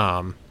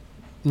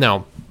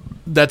 Now,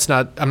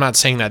 I'm not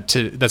saying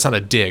that's not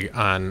a dig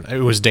on, it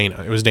was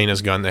Dana. It was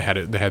Dana's gun that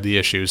had the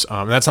issues.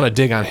 That's not a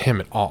dig on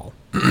him at all.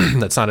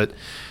 That's not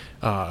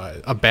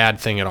a bad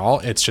thing at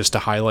all. It's just to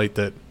highlight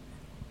that,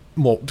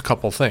 well, a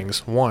couple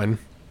things. One,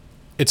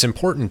 it's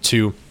important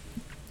to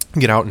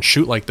get out and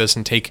shoot like this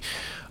and take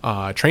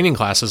training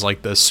classes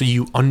like this, so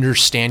you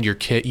understand your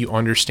kit, you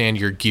understand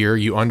your gear,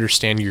 you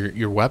understand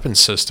your weapon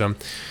system,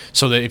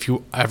 so that if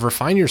you ever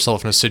find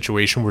yourself in a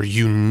situation where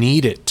you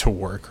need it to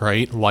work,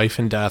 right, life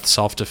and death,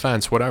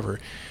 self-defense,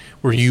 whatever,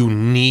 where you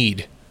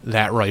need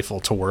that rifle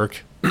to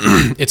work,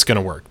 it's going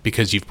to work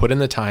because you've put in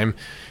the time,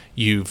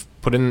 you've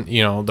put in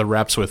the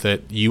reps with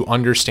it, you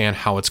understand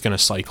how it's going to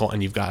cycle,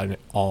 and you've got it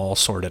all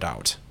sorted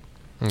out.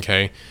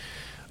 Okay.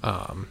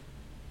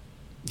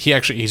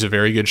 He's a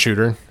very good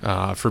shooter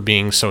for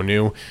being so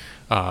new.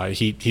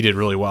 He did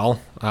really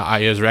well.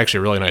 It was actually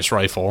a really nice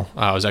rifle.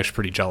 I was actually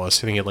pretty jealous.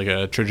 I think he had like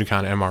a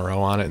Trijicon MRO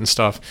on it and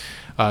stuff.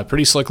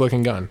 Pretty slick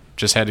looking gun.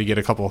 Just had to get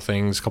a couple of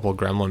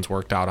gremlins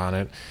worked out on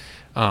it.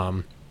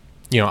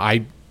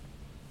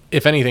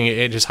 If anything,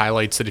 it just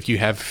highlights that if you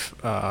have,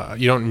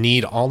 you don't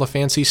need all the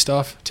fancy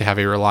stuff to have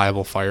a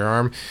reliable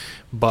firearm,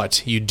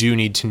 but you do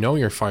need to know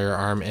your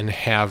firearm and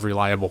have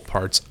reliable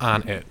parts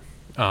on it.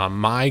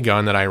 My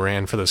gun that I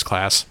ran for this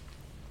class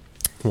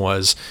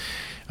was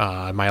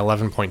my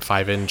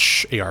 11.5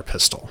 inch AR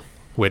pistol,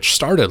 which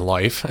started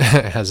life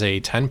as a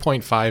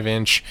 10.5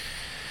 inch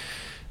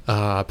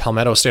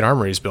Palmetto State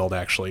Armories build,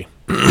 actually.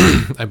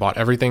 I bought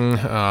everything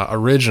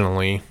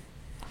originally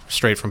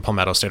straight from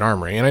Palmetto State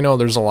Armory. And I know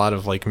there's a lot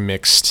of like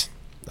mixed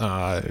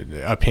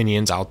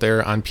opinions out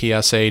there on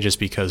PSA, just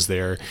because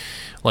they're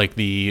like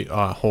the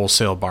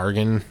wholesale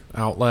bargain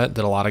outlet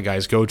that a lot of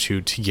guys go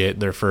to get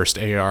their first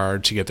AR,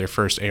 to get their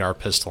first AR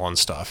pistol and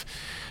stuff.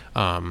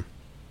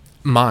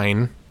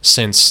 Mine,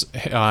 since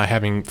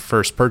having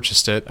first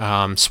purchased it,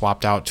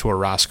 swapped out to a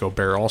Roscoe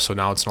barrel, so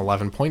now it's an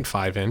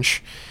 11.5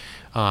 inch.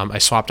 I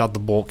swapped out the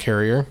bolt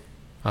carrier.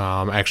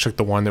 I actually took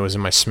the one that was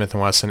in my Smith &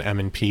 Wesson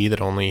M&P that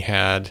only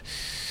had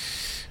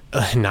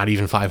not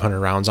even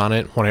 500 rounds on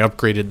it. When I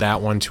upgraded that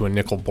one to a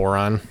nickel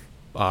boron,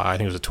 I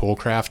think it was a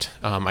Toolcraft,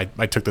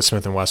 I took the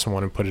Smith & Wesson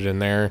one and put it in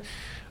there.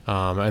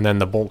 And then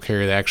the bolt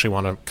carrier that actually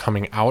wound up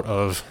coming out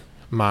of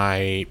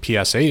my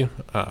PSA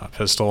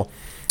pistol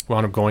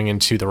wound up going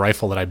into the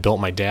rifle that I built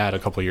my dad a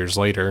couple of years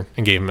later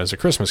and gave him as a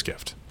Christmas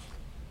gift.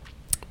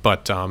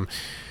 But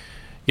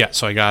yeah,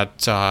 so I got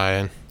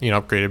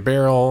upgraded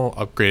barrel,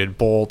 upgraded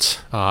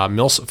bolt,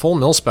 full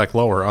mil spec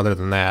lower. Other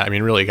than that, I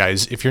mean, really,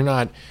 guys, if you're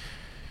not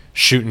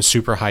shooting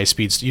super high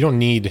speeds, you don't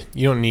need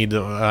any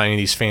of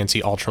these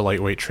fancy ultra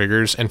lightweight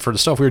triggers. And for the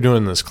stuff we were doing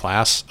in this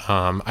class,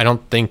 I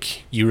don't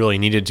think you really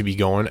needed to be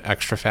going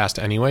extra fast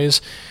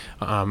anyways.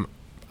 I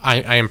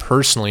am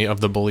personally of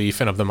the belief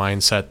and of the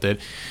mindset that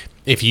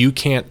if you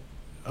can't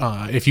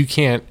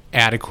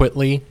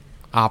adequately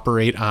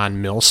operate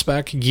on mil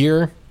spec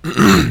gear,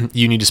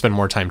 you need to spend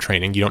more time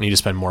training. You don't need to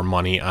spend more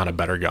money on a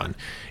better gun.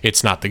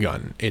 It's not the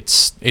gun.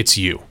 It's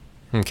you.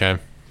 Okay.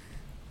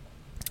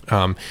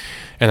 And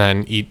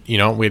then, we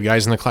had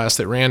guys in the class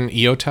that ran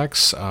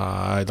EOTechs,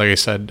 like I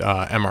said,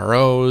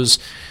 MROs.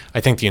 I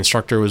think the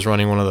instructor was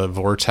running one of the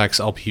Vortex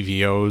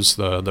LPVOs,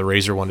 the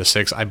Razor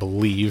 1-6, I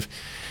believe.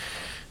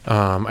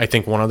 I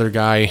think one other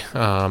guy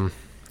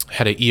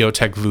had an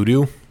EOTech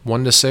Voodoo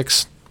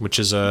 1-6, which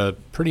is a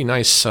pretty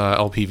nice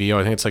LPVO.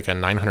 I think it's like a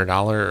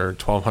 $900 or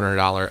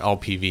 $1,200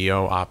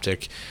 LPVO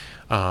optic.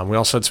 We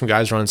also had some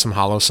guys running some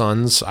Hollow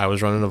Suns. I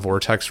was running a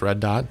Vortex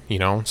Red Dot,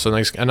 so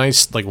a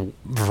nice like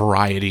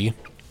variety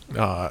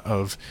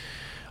of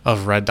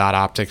Red Dot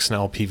optics and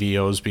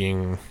LPVOs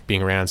being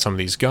ran on some of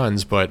these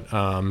guns. But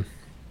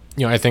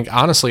I think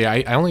honestly,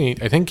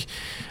 I think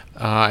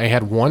I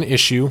had one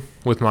issue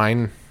with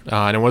mine.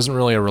 And it wasn't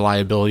really a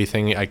reliability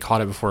thing. I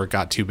caught it before it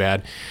got too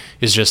bad.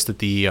 Is just that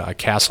the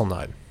castle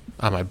nut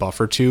on my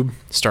buffer tube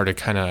started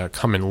kind of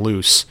coming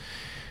loose.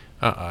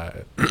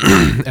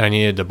 And I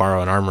needed to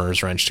borrow an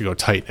armorer's wrench to go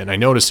tighten. And I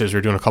noticed as we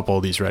were doing a couple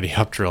of these ready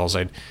up drills,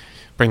 I'd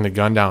bring the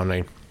gun down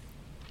and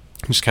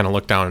I just kind of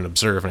look down and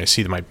observe, and I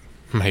see that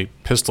my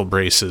pistol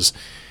brace is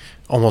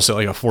almost at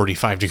like a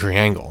 45-degree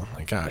angle.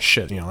 Like,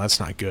 shit, that's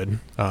not good.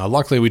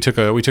 Luckily, we took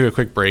a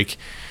quick break.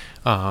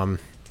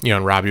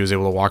 And Robbie was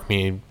able to walk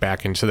me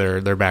back into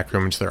their back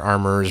room, into their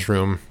armorer's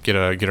room, get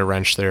a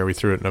wrench there. We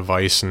threw it in a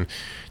vise and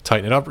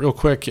tightened it up real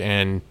quick,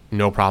 and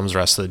no problems the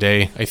rest of the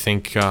day. I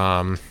think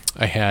I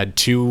had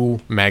 2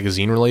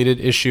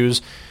 magazine-related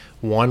issues.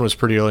 One was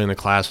pretty early in the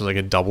class, was like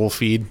a double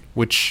feed,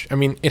 which, I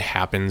mean, it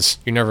happens.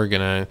 You're never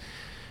going to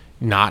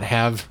not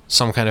have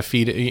some kind of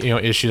feed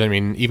issues. I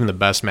mean, even the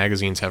best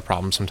magazines have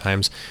problems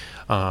sometimes.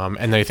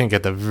 And I think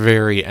at the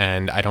very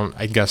end,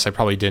 I guess I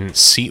probably didn't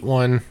seat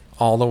one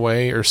all the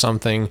way or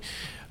something.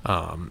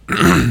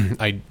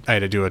 I had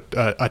to do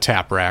a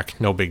tap rack,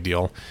 no big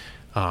deal.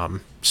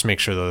 Just make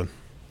sure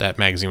that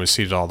magazine was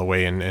seated all the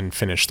way and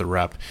finish the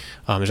rep.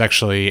 There's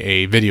actually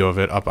a video of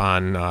it up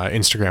on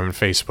Instagram and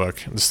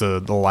Facebook. It's the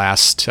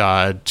last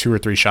 2 or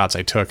 3 shots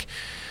I took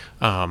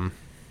on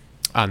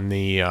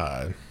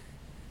the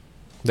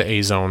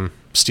A-zone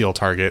steel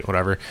target,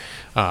 whatever.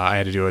 I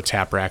had to do a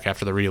tap rack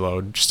after the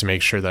reload just to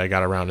make sure that I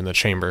got around in the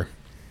chamber.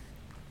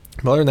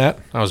 But other than that,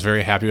 I was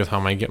very happy with how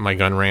my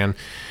gun ran.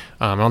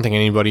 I don't think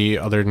anybody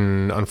other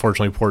than,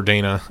 unfortunately, poor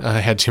Dana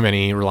had too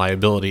many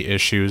reliability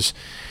issues.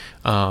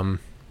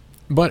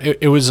 But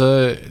it was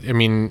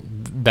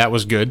that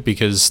was good,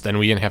 because then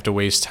we didn't have to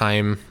waste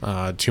time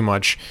too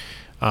much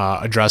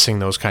addressing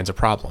those kinds of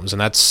problems.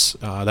 And that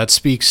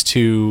speaks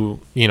to,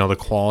 the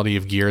quality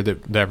of gear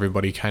that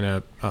everybody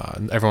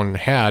everyone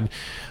had,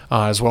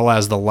 as well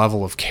as the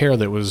level of care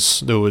that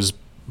was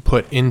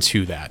put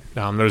into that.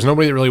 There was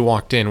nobody that really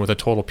walked in with a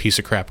total piece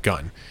of crap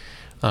gun.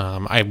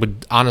 I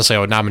would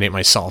nominate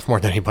myself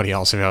more than anybody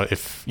else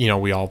if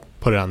we all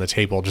put it on the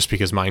table, just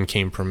because mine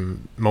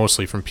came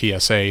mostly from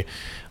PSA.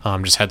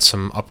 Just had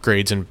some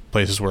upgrades in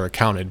places where it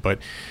counted. But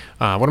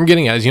what I'm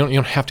getting at is you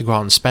don't have to go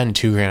out and spend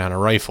 $2,000 on a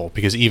rifle,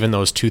 because even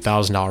those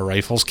 $2,000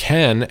 rifles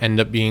can end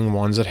up being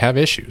ones that have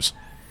issues.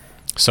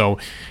 So,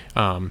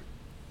 for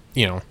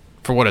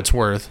what it's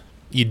worth,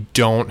 you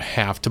don't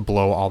have to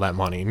blow all that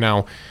money.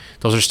 Now,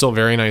 those are still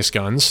very nice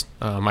guns.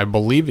 I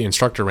believe the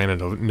instructor ran a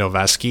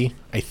Noveski,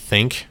 I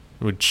think,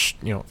 which,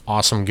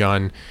 awesome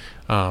gun.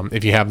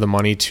 If you have the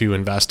money to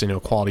invest in a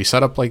quality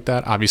setup like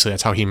that, obviously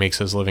that's how he makes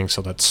his living.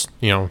 So that's,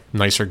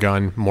 nicer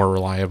gun, more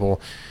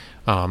reliable.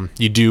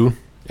 You do,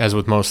 as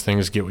with most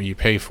things, get what you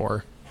pay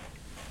for.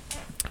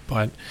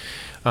 But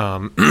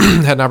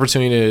had an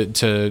opportunity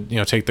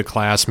to take the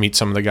class, meet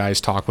some of the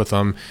guys, talk with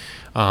them.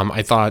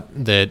 I thought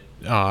that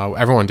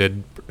everyone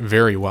did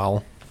very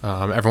well.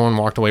 Everyone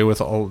walked away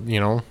with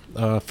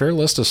a fair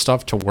list of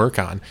stuff to work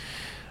on.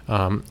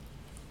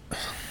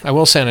 I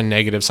will say on a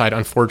negative side,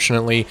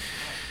 unfortunately,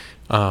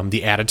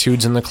 the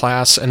attitudes in the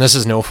class, and this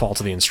is no fault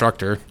of the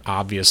instructor,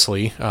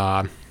 obviously.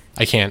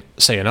 I can't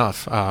say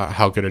enough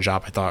how good a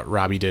job I thought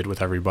Robbie did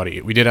with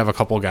everybody. We did have a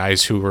couple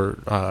guys who were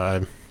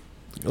a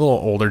little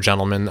older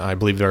gentlemen. I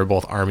believe they were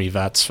both Army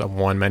vets.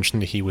 One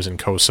mentioned that he was in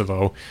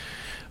Kosovo.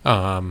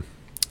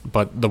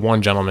 But the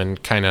one gentleman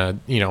kind of,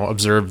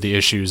 observed the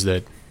issues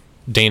that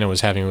Dana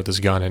was having with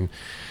his gun and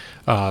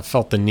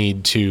felt the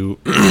need to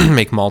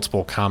make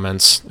multiple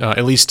comments,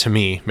 at least to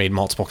me, made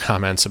multiple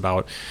comments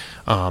about,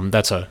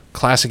 that's a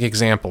classic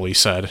example, he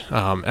said.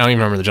 I don't even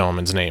remember the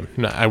gentleman's name.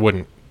 I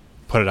wouldn't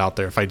put it out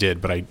there if I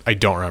did, but I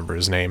don't remember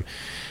his name.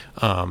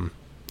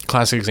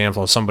 Classic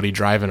example of somebody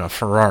driving a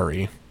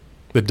Ferrari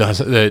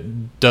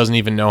that doesn't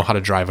even know how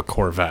to drive a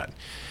Corvette.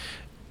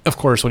 Of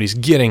course, what he's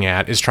getting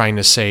at is trying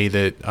to say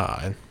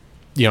that,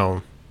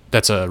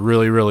 that's a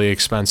really, really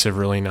expensive,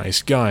 really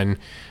nice gun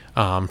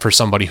for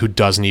somebody who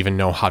doesn't even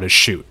know how to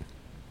shoot,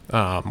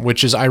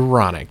 which is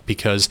ironic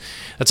because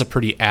that's a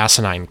pretty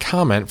asinine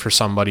comment for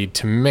somebody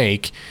to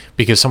make,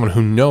 because someone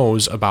who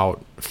knows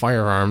about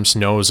firearms,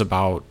 knows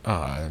about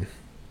AR-15s,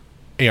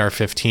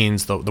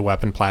 the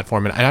weapon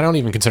platform, and I don't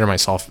even consider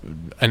myself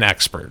an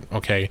expert,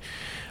 okay?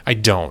 I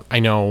don't. I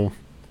know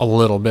a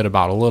little bit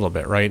about a little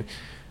bit, right?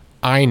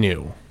 I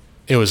knew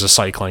it was a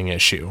cycling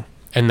issue.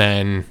 And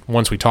then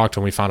once we talked to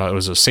him, we found out it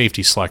was a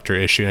safety selector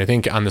issue. And I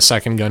think on the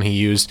second gun he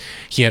used,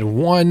 he had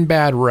one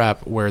bad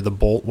rep where the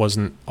bolt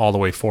wasn't all the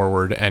way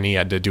forward and he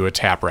had to do a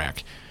tap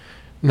rack.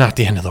 Not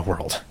the end of the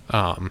world.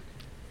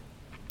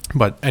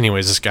 But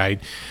anyways, this guy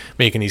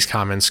making these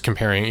comments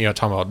comparing,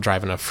 talking about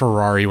driving a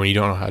Ferrari when you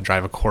don't know how to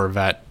drive a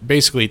Corvette,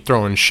 basically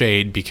throwing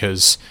shade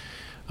because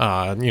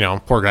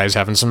poor guy's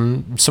having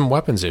some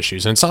weapons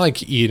issues. And it's not like,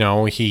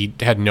 he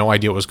had no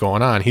idea what was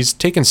going on. He's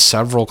taken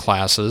several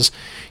classes.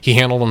 He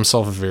handled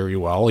himself very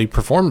well. He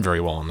performed very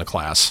well in the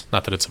class.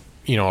 Not that it's,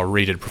 a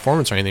rated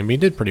performance or anything, but he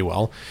did pretty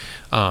well.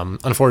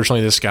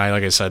 Unfortunately, this guy,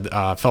 like I said,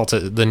 felt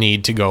the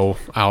need to go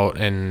out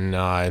and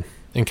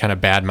kind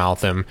of badmouth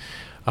him.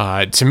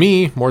 To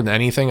me, more than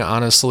anything,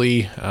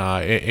 honestly,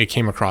 it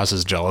came across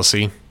as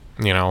jealousy,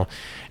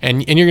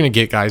 And you're going to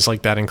get guys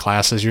like that in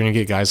classes. You're going to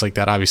get guys like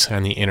that, obviously,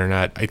 on the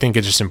internet. I think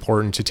it's just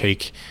important to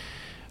take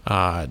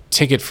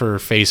it for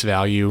face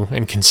value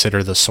and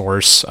consider the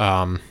source.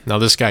 Now,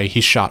 this guy,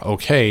 he shot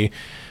okay.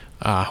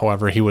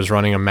 However, he was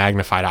running a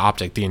magnified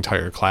optic the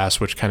entire class,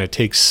 which kind of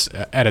takes,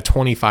 at a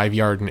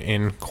 25-yard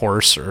in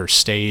course or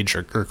stage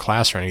or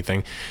class or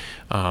anything,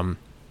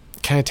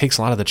 kind of takes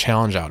a lot of the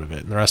challenge out of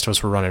it. And the rest of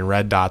us were running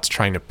red dots,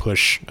 trying to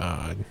push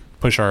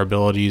our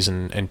abilities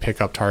and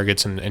pick up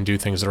targets and do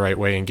things the right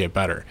way and get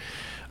better.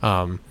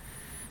 And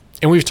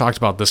we've talked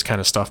about this kind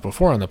of stuff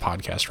before on the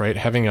podcast, right?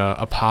 Having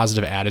a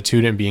positive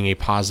attitude and being a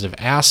positive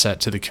asset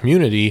to the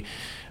community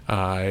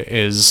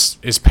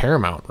is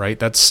paramount, right?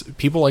 That's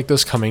people like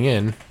this coming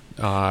in,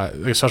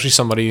 especially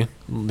somebody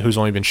who's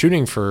only been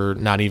shooting for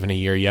not even a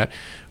year yet,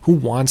 who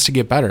wants to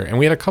get better. And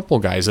we had a couple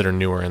guys that are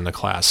newer in the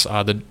class.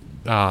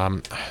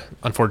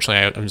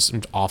 Unfortunately, I'm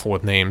just awful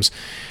with names.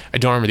 I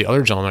don't remember the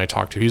other gentleman I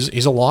talked to.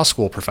 He's a law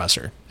school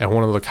professor at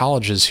one of the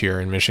colleges here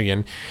in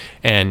Michigan,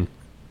 and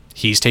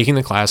he's taking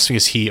the class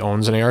because he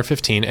owns an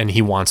AR-15 and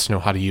he wants to know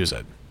how to use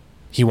it.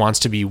 He wants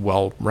to be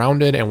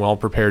well-rounded and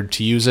well-prepared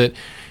to use it.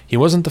 He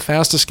wasn't the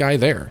fastest guy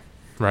there,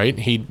 right?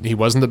 He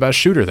wasn't the best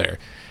shooter there,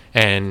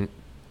 and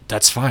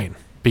that's fine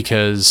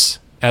because,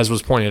 as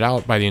was pointed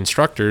out by the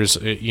instructors,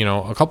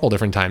 a couple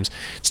different times,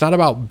 it's not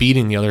about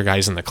beating the other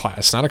guys in the class.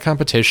 It's not a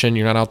competition.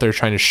 You're not out there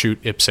trying to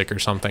shoot IPSC or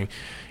something.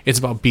 It's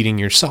about beating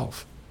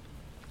yourself.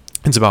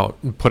 It's about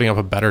putting up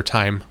a better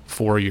time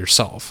for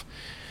yourself.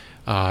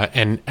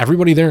 And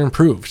everybody there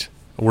improved.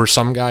 Were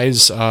some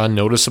guys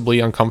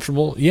noticeably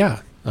uncomfortable?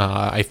 Yeah.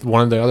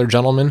 One of the other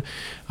gentlemen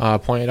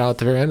pointed out at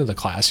the very end of the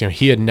class,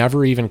 he had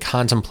never even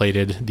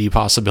contemplated the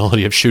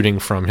possibility of shooting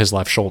from his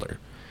left shoulder.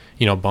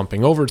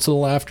 Bumping over to the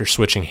left or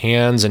switching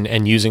hands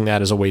and using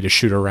that as a way to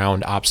shoot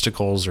around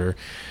obstacles or,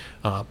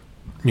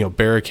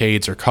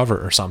 barricades or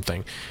cover or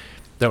something.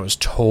 That was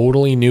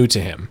totally new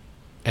to him.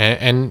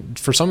 And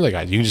for some of the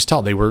guys, you can just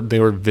tell they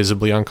were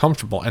visibly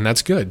uncomfortable. And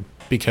that's good,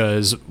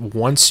 because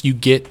once you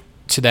get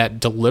to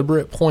that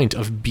deliberate point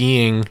of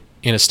being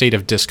in a state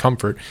of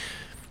discomfort,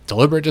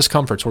 deliberate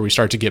discomfort's where we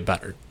start to get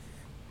better.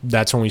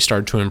 That's when we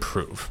start to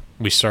improve.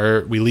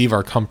 We leave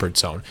our comfort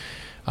zone.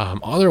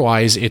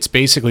 Otherwise, it's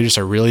basically just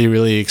a really,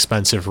 really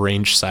expensive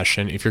range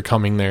session if you're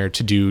coming there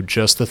to do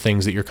just the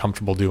things that you're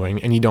comfortable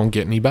doing and you don't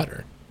get any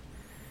better.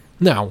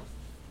 Now,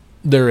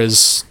 there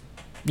is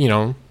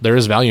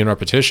value in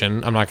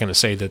repetition. I'm not going to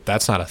say that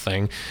that's not a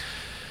thing.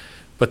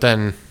 But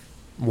then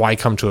why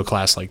come to a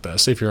class like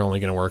this if you're only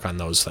going to work on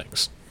those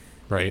things,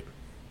 right?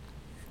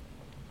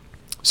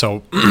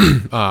 So,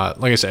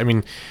 like I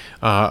said,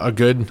 a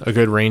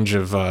good range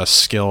of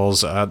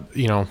skills.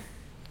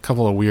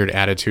 couple of weird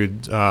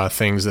attitude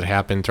things that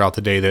happened throughout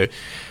the day that,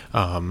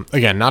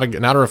 again, not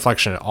a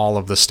reflection of all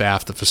of the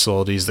staff, the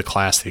facilities, the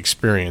class, the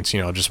experience.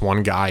 Just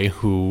one guy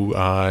who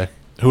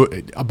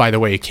by the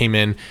way, came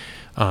in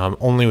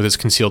only with his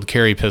concealed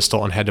carry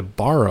pistol and had to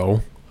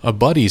borrow a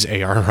buddy's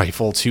AR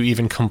rifle to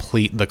even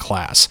complete the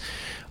class.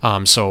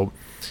 So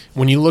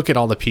when you look at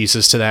all the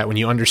pieces to that, when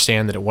you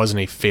understand that it wasn't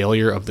a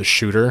failure of the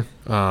shooter,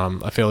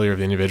 a failure of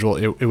the individual,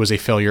 it was a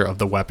failure of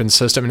the weapon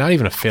system. And not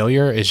even a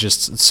failure, it's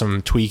just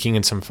some tweaking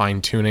and some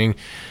fine tuning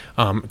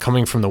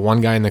coming from the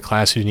one guy in the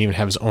class who didn't even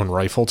have his own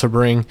rifle to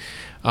bring.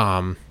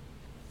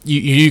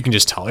 You can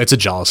just tell it's a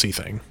jealousy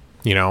thing,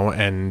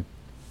 and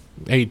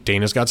hey,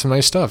 Dana's got some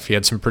nice stuff. He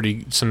had some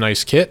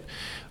nice kit.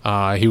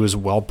 He was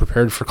well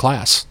prepared for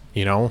class,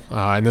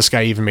 and this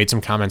guy even made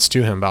some comments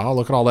to him about, oh,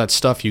 look at all that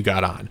stuff you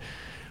got on.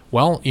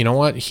 Well, you know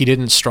what? He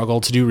didn't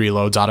struggle to do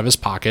reloads out of his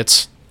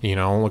pockets.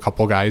 A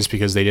couple guys,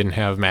 because they didn't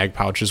have mag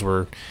pouches,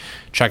 were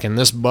checking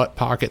this butt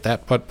pocket,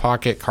 that butt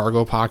pocket,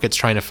 cargo pockets,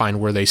 trying to find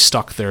where they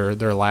stuck their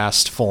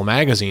last full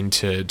magazine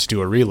to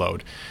do a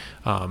reload.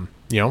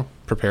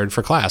 Prepared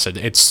for class.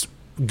 It's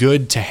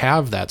good to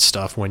have that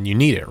stuff when you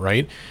need it,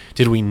 right?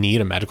 Did we need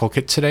a medical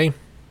kit today?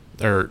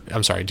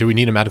 Did we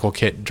need a medical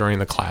kit during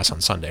the class on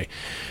Sunday?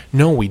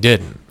 No, we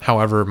didn't.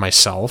 However,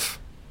 myself,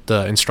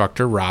 the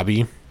instructor,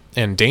 Robbie,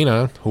 and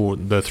Dana, who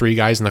the three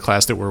guys in the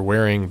class that were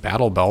wearing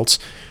battle belts,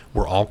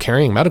 were all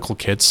carrying medical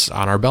kits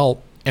on our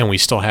belt, and we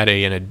still had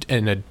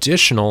an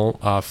additional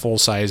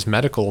full-size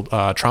medical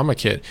trauma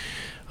kit,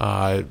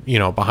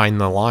 behind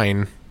the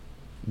line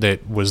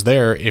that was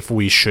there if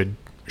we should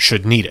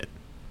need it,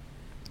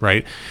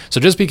 right? So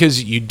just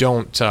because you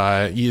don't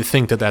you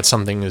think that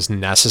something is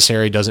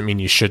necessary doesn't mean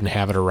you shouldn't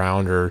have it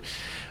around or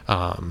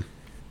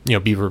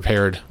be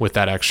prepared with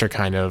that extra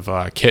kind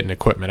of kit and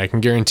equipment. I can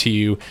guarantee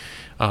you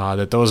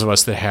that those of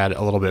us that had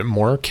a little bit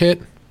more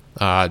kit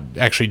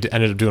actually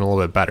ended up doing a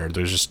little bit better.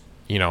 There's just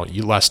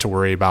you less to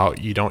worry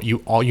about. You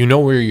know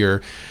where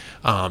your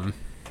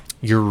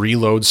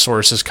reload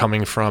source is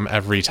coming from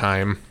every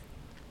time.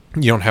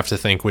 You don't have to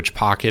think, which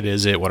pocket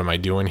is it? What am I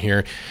doing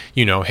here?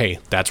 Hey,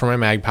 that's where my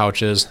mag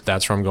pouch is.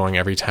 That's where I'm going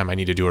every time I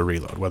need to do a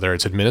reload, whether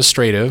it's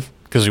administrative,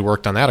 because we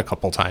worked on that a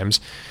couple times,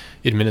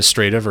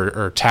 administrative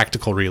or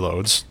tactical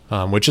reloads,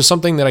 which is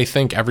something that I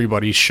think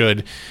everybody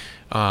should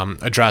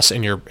address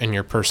in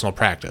your personal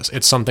practice.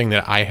 It's something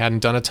that I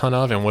hadn't done a ton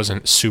of and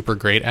wasn't super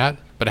great at,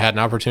 but I had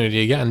an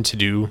opportunity again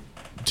to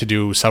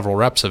do several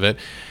reps of it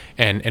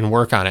and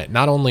work on it.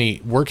 Not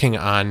only working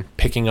on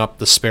picking up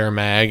the spare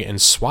mag and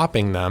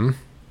swapping them,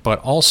 but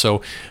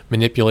also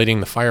manipulating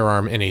the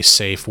firearm in a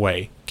safe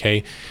way.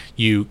 Okay,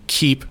 you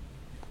keep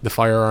the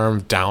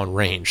firearm down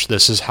range.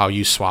 This is how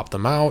you swap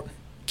them out.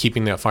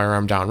 Keeping that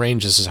firearm down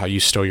range, this is how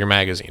you stow your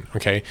magazine.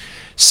 Okay,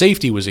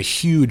 safety was a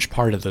huge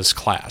part of this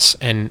class,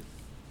 and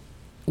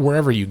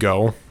wherever you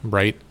go,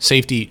 right,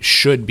 safety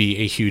should be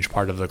a huge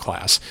part of the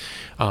class,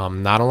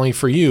 not only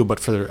for you but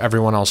for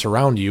everyone else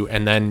around you.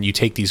 And then you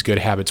take these good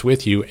habits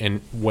with you,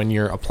 and when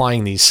you're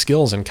applying these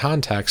skills in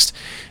context,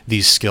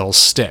 these skills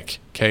stick.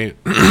 Okay,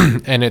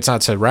 and it's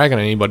not to rag on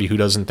anybody who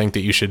doesn't think that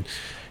you should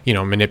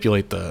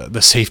manipulate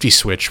the safety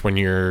switch when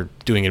you're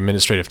doing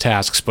administrative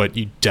tasks, but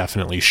you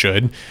definitely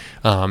should,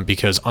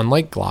 because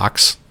unlike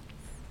Glocks,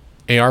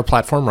 AR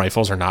platform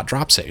rifles are not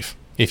drop safe.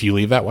 If you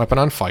leave that weapon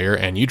on fire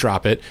and you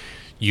drop it,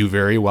 you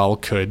very well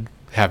could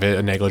have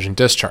a negligent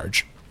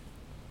discharge.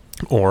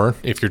 Or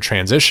if you're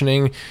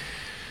transitioning,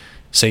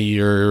 say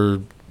you're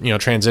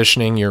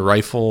transitioning your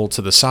rifle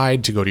to the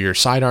side to go to your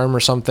sidearm or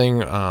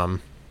something,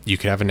 you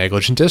could have a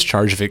negligent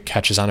discharge if it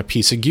catches on a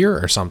piece of gear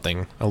or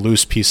something. A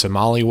loose piece of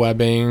molly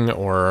webbing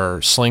or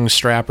sling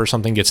strap or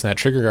something gets in that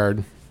trigger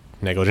guard,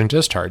 negligent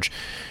discharge.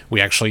 We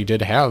actually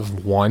did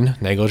have one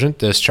negligent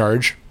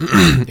discharge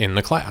in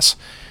the class.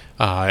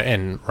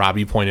 And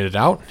Robbie pointed it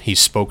out. He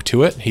spoke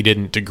to it. He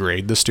didn't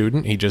degrade the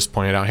student. He just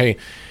pointed out, hey,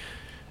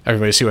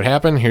 everybody see what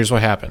happened? Here's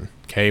what happened.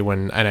 Okay,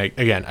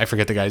 I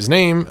forget the guy's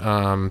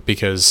name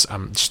because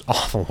I'm just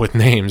awful with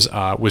names,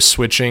 was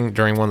switching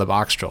during one of the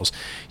box drills.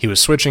 He was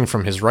switching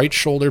from his right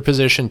shoulder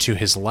position to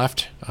his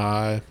left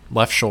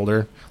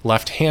shoulder,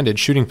 left-handed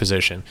shooting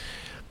position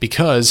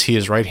because he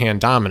is right-hand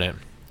dominant.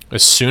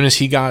 As soon as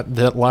he got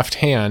that left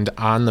hand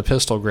on the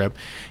pistol grip,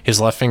 his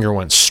left finger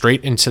went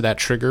straight into that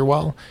trigger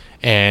well,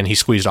 and he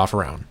squeezed off a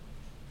round.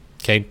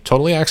 Okay,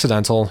 totally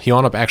accidental. He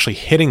wound up actually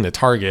hitting the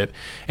target,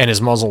 and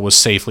his muzzle was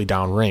safely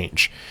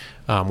downrange,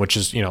 which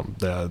is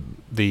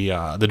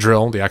the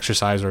drill, the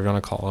exercise, whatever you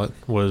want to call it,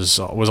 was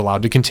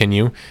allowed to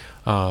continue.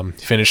 He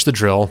finished the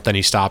drill, then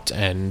he stopped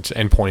and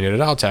pointed it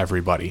out to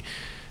everybody.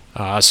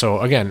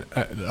 So again,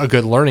 a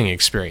good learning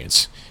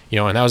experience.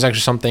 And that was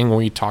actually something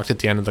we talked at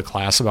the end of the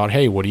class about,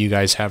 hey, what do you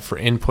guys have for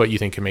input you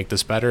think can make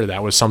this better?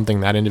 That was something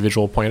that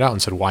individual pointed out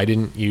and said, why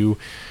didn't you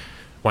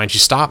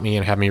stop me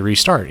and have me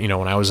restart? When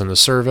I was in the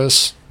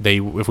service,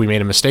 if we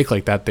made a mistake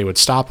like that, they would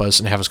stop us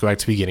and have us go back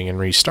to the beginning and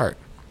restart,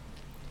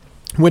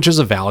 which is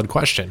a valid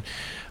question.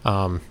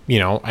 I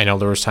know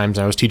there was times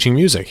I was teaching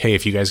music. Hey,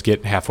 if you guys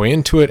get halfway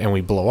into it and we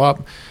blow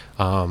up,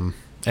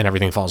 and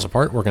everything falls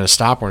apart, we're going to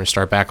stop. We're going to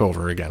start back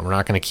over again. We're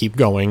not going to keep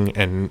going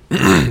and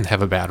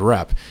have a bad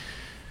rep.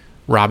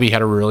 Robbie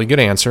had a really good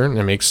answer, and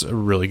it makes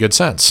really good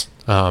sense.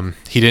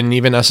 He didn't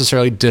even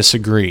necessarily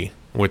disagree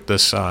with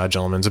this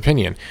gentleman's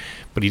opinion,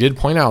 but he did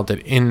point out that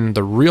in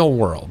the real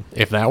world,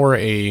 if that were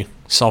a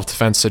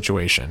self-defense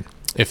situation,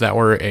 if that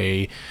were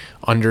a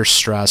under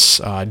stress,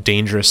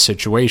 dangerous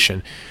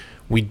situation,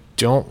 we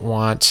don't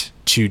want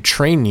to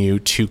train you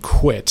to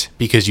quit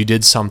because you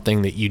did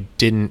something that you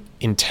didn't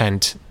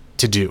intend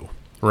to do,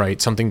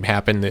 right? Something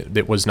happened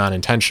that was not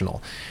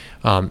intentional.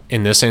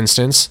 In this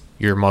instance,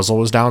 your muzzle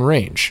was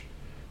downrange.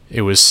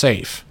 It was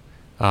safe.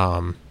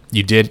 You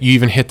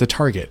even hit the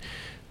target.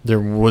 There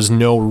was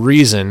no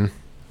reason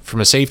from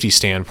a safety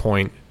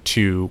standpoint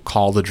to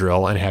call the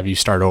drill and have you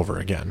start over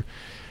again.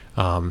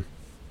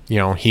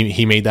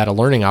 He made that a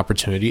learning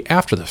opportunity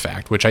after the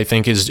fact, which I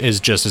think is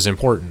just as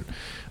important,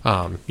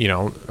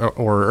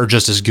 or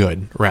just as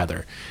good,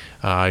 rather.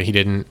 He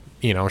didn't,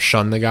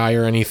 shun the guy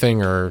or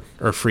anything or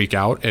freak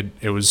out.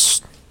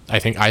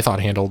 I thought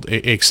handled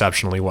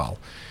exceptionally well.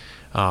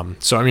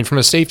 So, I mean, from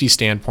a safety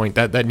standpoint,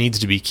 that needs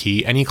to be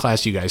key. Any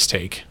class you guys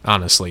take,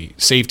 honestly,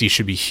 safety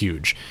should be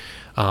huge.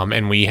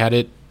 And we had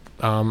it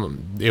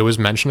was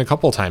mentioned a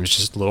couple of times,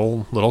 just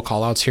little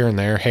call outs here and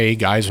there. Hey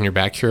guys, when you're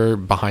back here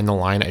behind the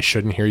line, I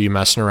shouldn't hear you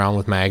messing around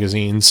with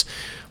magazines,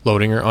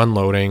 loading or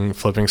unloading,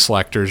 flipping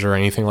selectors or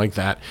anything like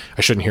that.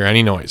 I shouldn't hear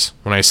any noise.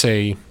 When I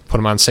say put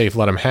them on safe,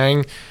 let them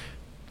hang,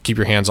 keep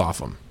your hands off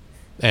them.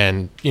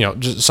 And,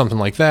 just something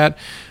like that.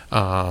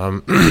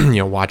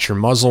 Watch your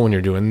muzzle when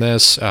you're doing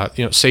this.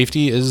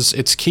 Safety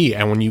it's key.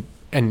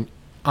 And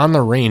on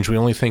the range, we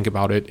only think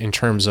about it in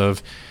terms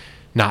of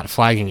not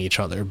flagging each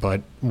other.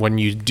 But when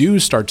you do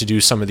start to do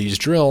some of these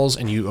drills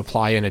and you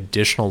apply an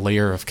additional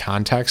layer of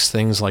context,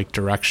 things like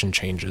direction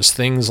changes,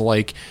 things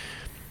like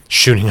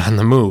shooting on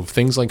the move,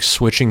 things like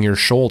switching your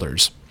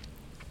shoulders,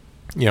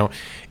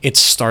 it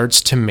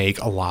starts to make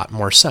a lot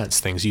more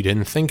sense. Things you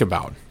didn't think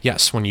about.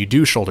 Yes, when you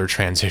do shoulder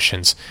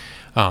transitions,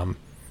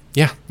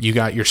 you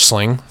got your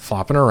sling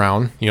flopping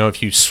around.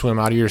 If you swim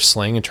out of your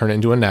sling and turn it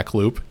into a neck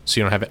loop, so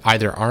you don't have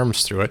either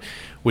arms through it,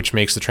 which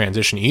makes the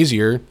transition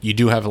easier, you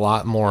do have a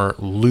lot more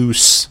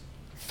loose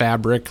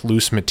fabric,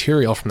 loose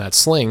material from that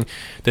sling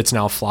that's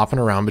now flopping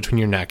around between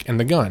your neck and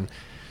the gun.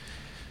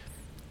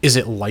 Is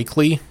it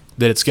likely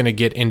that it's going to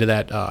get into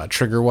that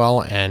trigger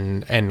well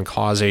and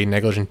cause a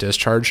negligent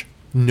discharge?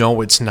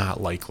 No, it's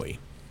not likely.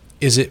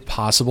 Is it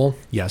possible?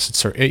 Yes,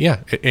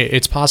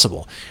 it's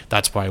possible.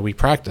 That's why we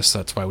practice.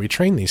 That's why we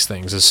train these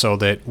things, is so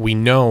that we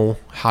know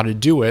how to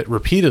do it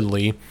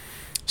repeatedly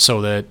so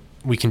that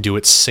we can do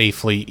it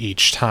safely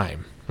each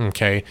time.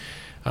 Okay.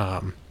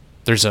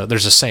 There's a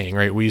saying,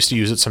 right? We used to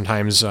use it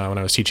sometimes when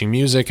I was teaching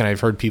music, and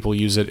I've heard people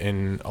use it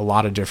in a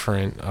lot of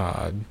different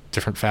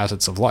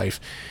facets of life,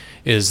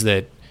 is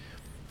that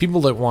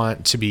people that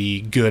want to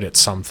be good at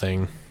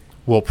something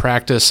will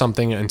practice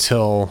something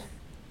until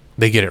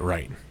they get it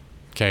right.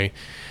 Okay.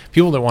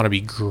 People that want to be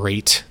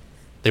great,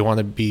 they want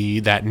to be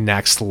that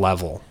next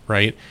level,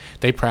 right?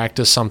 They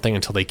practice something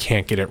until they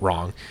can't get it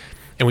wrong.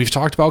 And we've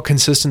talked about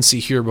consistency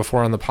here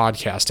before on the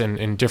podcast and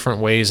in different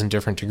ways and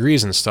different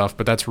degrees and stuff,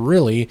 but that's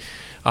really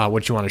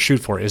what you want to shoot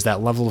for, is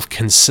that level of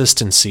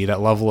consistency, that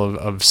level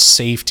of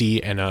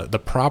safety, and the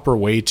proper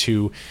way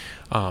to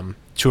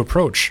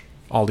approach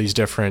all these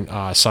different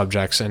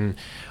subjects and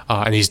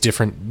these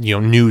different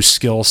new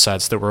skill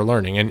sets that we're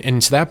learning.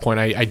 And to that point,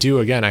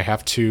 I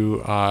have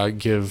to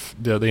give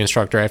the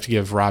instructor, I have to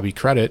give Robbie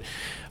credit.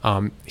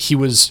 He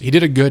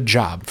did a good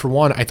job. For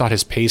one, I thought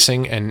his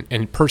pacing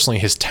and personally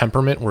his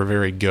temperament were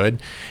very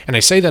good. And I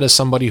say that as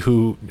somebody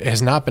who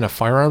has not been a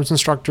firearms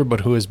instructor,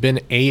 but who has been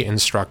a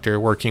instructor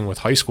working with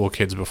high school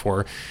kids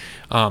before,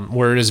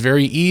 where it is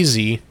very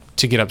easy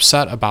to get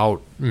upset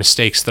about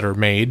mistakes that are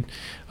made,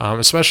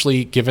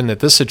 especially given that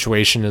this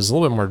situation is a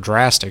little bit more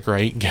drastic,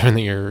 right? Given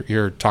that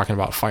you're talking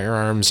about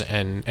firearms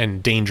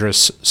and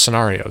dangerous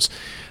scenarios.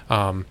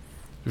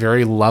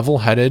 Very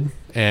level-headed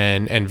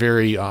and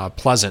very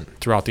pleasant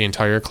throughout the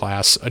entire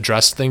class,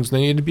 addressed things that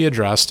needed to be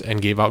addressed,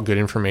 and gave out good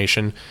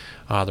information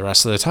the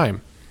rest of the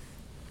time.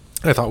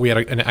 I thought we had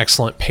an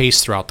excellent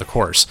pace throughout the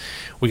course.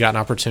 We got an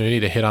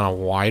opportunity to hit on a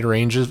wide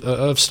range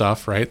of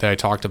stuff, right, that I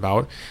talked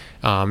about,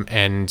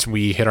 and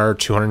we hit our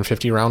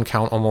 250 round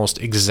count almost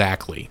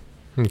exactly.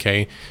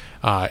 Okay,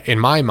 in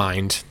my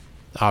mind,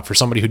 for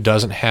somebody who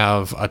doesn't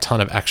have a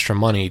ton of extra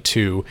money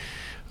to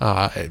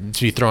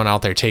be thrown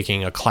out there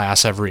taking a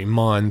class every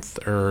month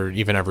or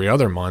even every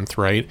other month,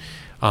 right?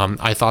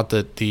 I thought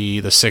that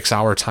the 6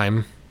 hour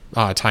time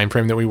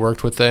frame that we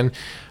worked within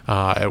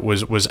it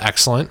was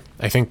excellent.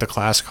 I think the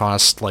class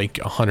cost like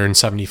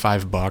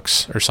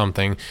 $175 or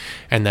something,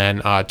 and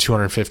then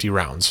 250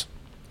 rounds,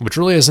 which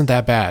really isn't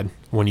that bad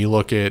when you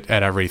look at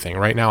everything.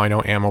 Right now, I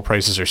know ammo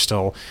prices are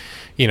still,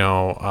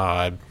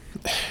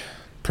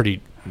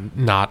 pretty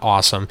not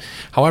awesome.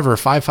 However,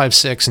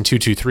 5.56 and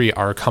 2.23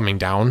 are coming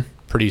down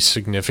pretty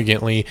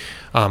significantly.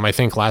 I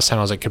think last time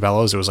I was at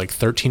Cabela's, it was like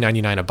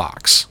 $13.99 a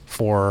box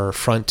for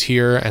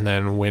Frontier and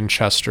then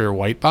Winchester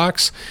white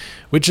box,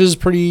 which is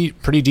pretty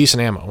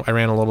decent ammo. I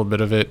ran a little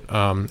bit of it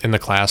in the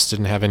class,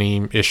 didn't have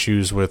any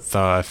issues with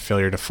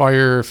failure to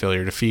fire,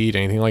 failure to feed,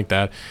 anything like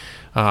that.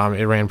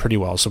 It ran pretty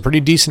well. So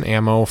pretty decent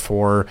ammo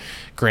for,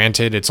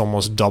 granted, it's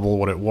almost double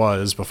what it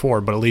was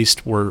before, but at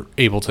least we're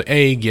able to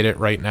get it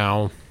right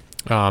now.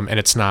 And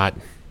it's not,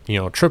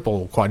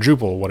 triple,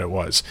 quadruple what it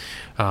was.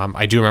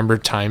 I do remember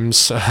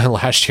times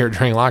last year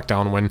during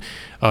lockdown when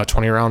a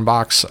 20 round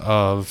box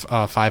of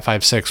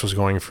 5.56 was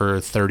going for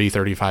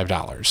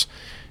 $35.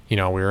 We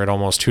were at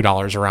almost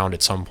 $2 a round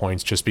at some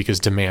points just because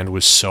demand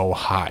was so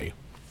high.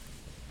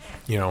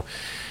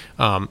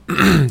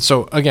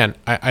 So again,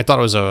 I thought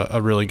it was a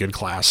really good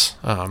class.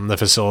 The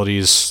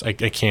facilities,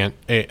 I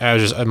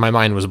my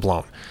mind was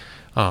blown.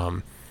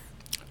 I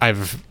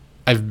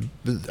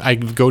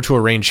go to a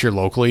range here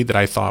locally that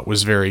I thought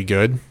was very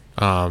good.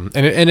 And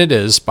it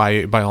is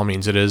by all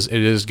means, it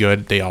is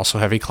good. They also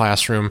have a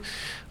classroom.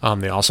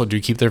 They also do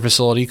keep their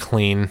facility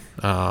clean.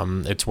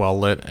 It's well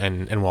lit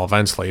and well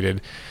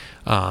ventilated.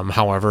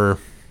 However,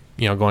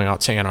 going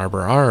out to Ann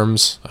Arbor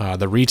Arms,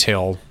 the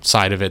retail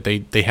side of it,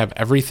 they have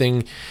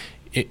everything.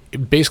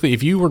 Basically,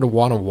 if you were to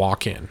want to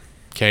walk in,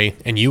 okay,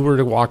 and you were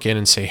to walk in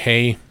and say,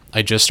 hey,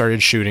 I just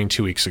started shooting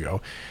 2 weeks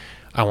ago.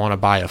 I want to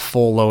buy a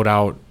full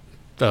loadout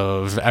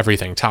of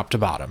everything, top to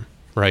bottom,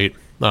 right?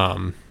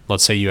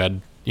 Let's say you had,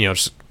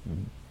 just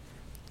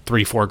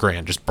 $3-4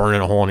 grand just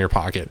burning a hole in your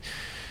pocket.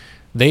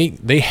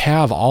 They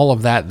have all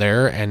of that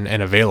there and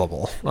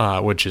available,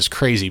 which is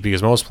crazy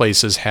because most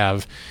places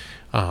have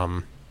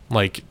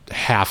like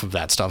half of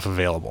that stuff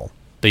available.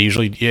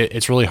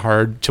 It's really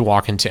hard to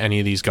walk into any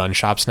of these gun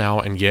shops now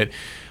and get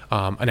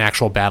an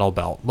actual battle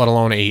belt, let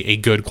alone a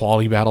good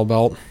quality battle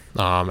belt.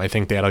 I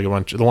think they had a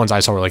bunch. The ones I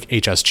saw were like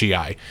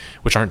HSGI,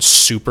 which aren't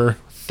super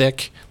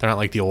thick. They're not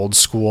like the old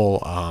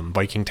school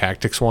Viking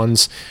Tactics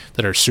ones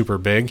that are super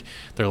big.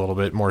 They're a little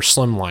bit more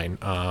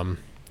slimline.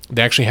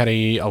 They actually had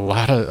a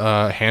lot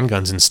of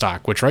handguns in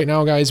stock, which right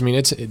now, guys, I mean,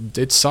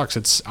 it sucks.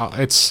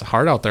 It's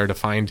hard out there to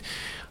find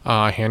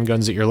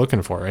handguns that you're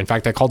looking for. In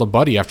fact, I called a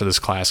buddy after this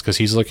class because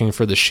he's looking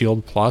for the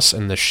Shield Plus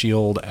and the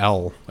Shield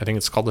L. I think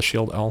it's called the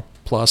Shield L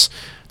Plus,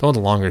 the one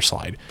with the longer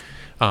slide.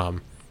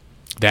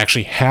 They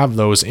actually have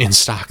those in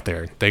stock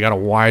there. They got a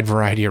wide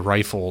variety of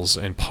rifles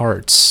and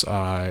parts,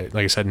 like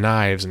I said,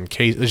 knives and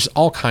cases. There's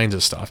all kinds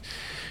of stuff.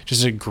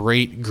 Just a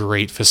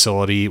great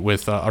facility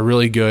with a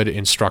really good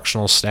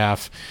instructional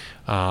staff.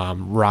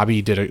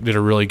 Robbie did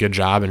a really good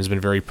job and has been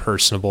very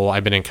personable.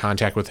 I've been in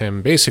contact with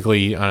him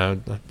basically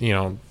on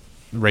a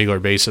regular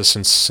basis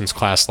since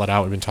class let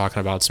out. We've been talking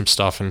about some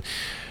stuff, and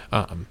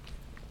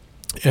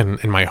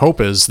my hope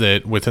is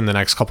that within the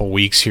next couple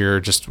weeks here,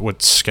 just with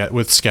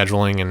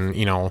scheduling and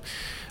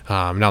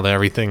now that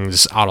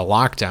everything's out of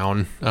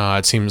lockdown,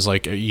 it seems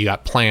like you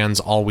got plans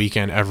all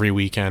weekend, every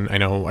weekend. I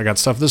know I got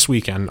stuff this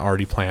weekend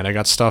already planned. I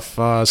got stuff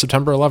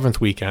September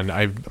 11th weekend.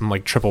 I'm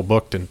like triple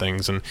booked and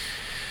things, and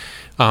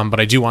but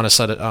I do want to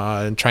set it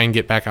and try and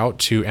get back out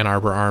to Ann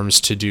Arbor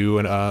Arms to do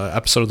an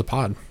episode of the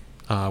pod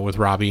with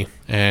Robbie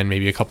and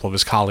maybe a couple of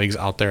his colleagues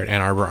out there at Ann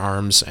Arbor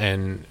Arms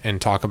and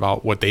talk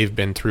about what they've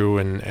been through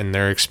and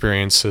their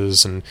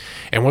experiences and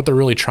what they're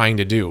really trying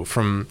to do.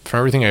 From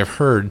everything I've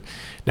heard,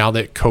 now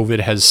that COVID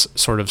has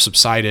sort of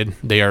subsided,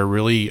 they are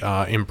really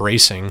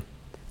embracing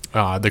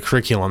the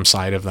curriculum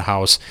side of the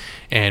house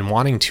and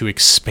wanting to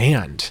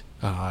expand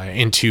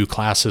into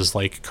classes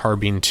like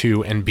Carbine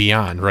 2 and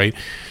beyond, right?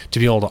 To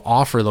be able to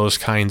offer those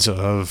kinds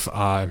of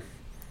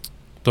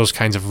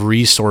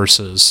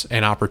resources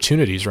and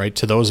opportunities, right,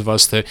 to those of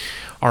us that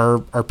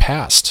are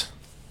past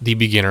the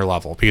beginner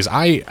level. Because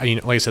like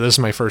I said, this is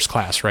my first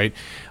class, right?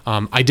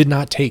 I did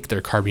not take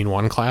their Carbine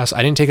 1 class.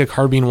 I didn't take a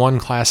Carbine 1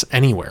 class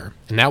anywhere.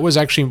 And that was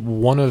actually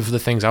one of the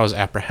things I was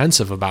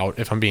apprehensive about,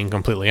 if I'm being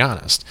completely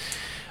honest.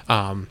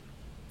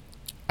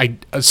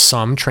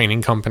 Some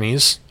training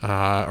companies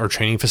or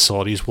training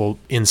facilities will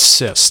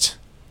insist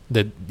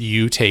that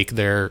you take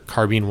their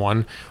Carbine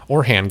 1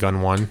 or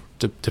Handgun 1,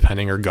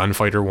 depending, or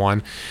Gunfighter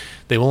 1.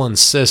 They will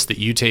insist that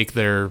you take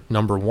their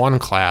number 1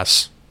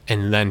 class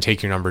and then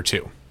take your number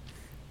 2.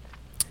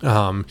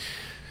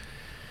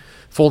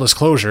 Full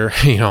disclosure,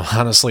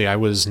 honestly, I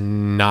was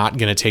not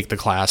going to take the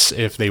class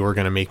if they were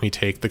going to make me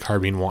take the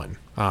Carbine 1.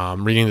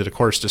 Reading the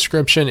course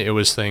description, it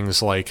was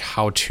things like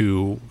how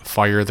to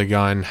fire the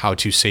gun, how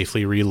to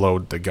safely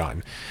reload the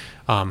gun,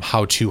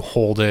 how to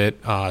hold it,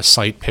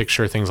 sight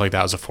picture, things like that.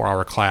 It was a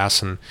 4-hour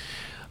class, and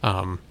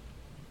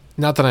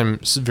not that I'm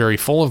very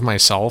full of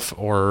myself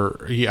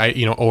or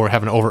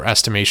have an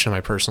overestimation of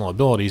my personal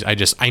abilities.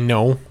 I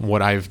know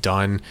what I've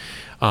done.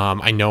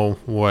 I know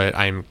what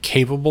I'm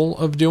capable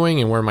of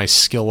doing and where my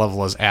skill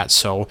level is at.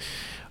 So,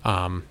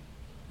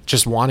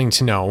 just wanting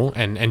to know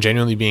and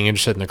genuinely being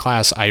interested in the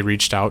class, I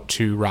reached out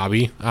to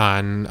Robbie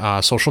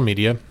on social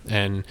media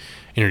and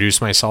introduced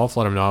myself,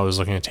 let him know I was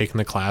looking at taking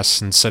the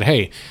class, and said,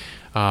 hey,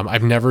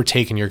 I've never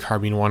taken your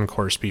Carbine 1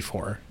 course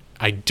before.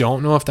 I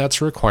don't know if that's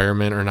a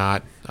requirement or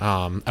not.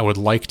 I would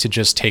like to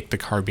just take the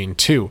Carbine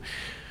 2.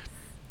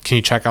 Can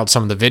you check out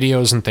some of the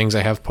videos and things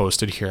I have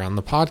posted here on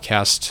the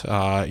podcast,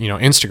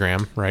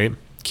 Instagram, right?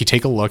 Can you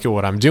take a look at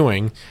what I'm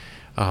doing?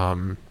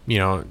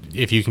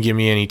 If you can give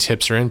me any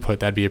tips or input,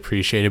 that'd be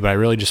appreciated. But I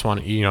really just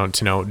want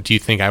to know, do you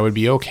think I would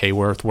be okay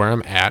with where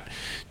I'm at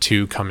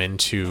to come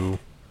into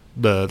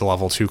the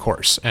level 2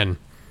 course? And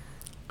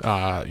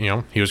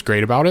he was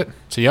great about it.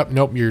 So yep,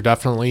 nope, you're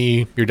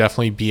definitely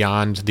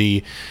beyond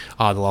the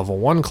level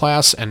 1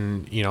 class,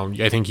 and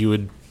I think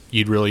you'd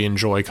really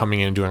enjoy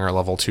coming in and doing our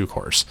level 2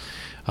 course.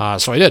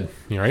 So I did.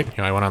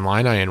 I went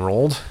online, I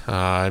enrolled,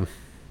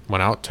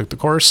 went out, took the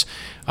course.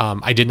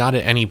 I did not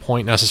at any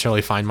point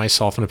necessarily find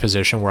myself in a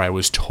position where I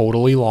was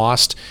totally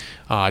lost,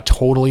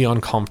 totally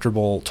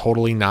uncomfortable,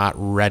 totally not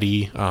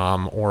ready,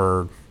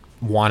 or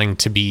wanting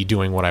to be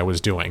doing what I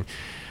was doing.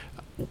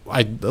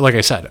 Like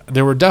I said,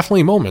 there were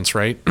definitely moments,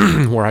 right,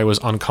 where I was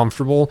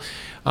uncomfortable,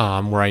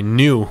 where I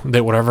knew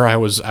that whatever I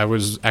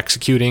was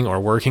executing or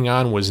working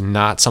on was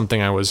not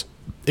something I was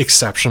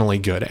exceptionally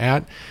good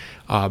at,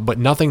 but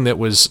nothing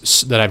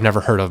that I've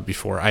never heard of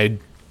before.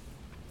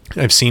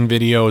 I've seen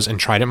videos and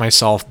tried it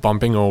myself,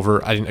 bumping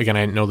over. I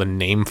didn't know the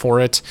name for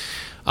it.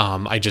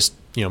 I just,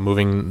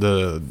 moving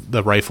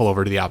the rifle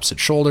over to the opposite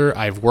shoulder.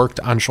 I've worked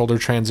on shoulder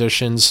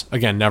transitions.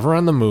 Again, never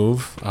on the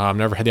move.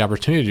 Never had the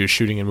opportunity to do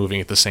shooting and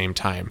moving at the same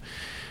time.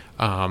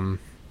 And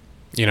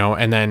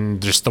then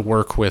just the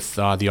work with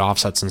the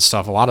offsets and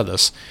stuff, a lot of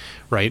this,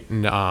 right?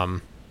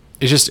 And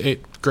it's just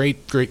great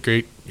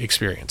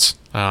experience.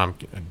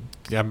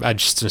 I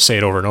just to say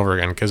it over and over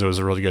again because it was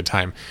a really good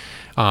time.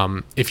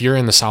 If you're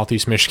in the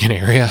Southeast Michigan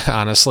area,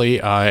 honestly,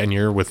 and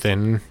you're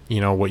within,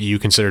 what you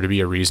consider to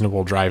be a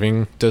reasonable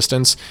driving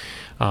distance,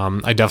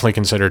 I definitely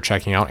consider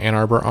checking out Ann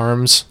Arbor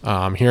Arms.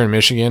 Here in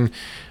Michigan,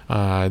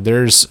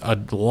 there's a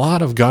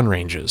lot of gun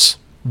ranges.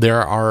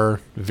 There are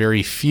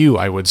very few,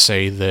 I would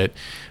say, that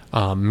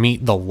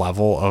meet the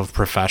level of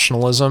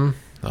professionalism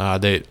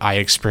that I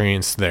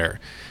experienced there.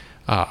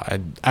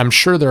 I'm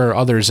sure there are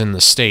others in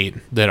the state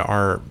that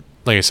are,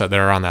 like I said, that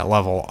are on that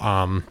level.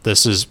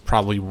 This is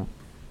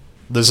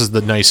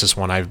the nicest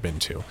one I've been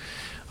to.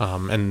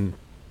 And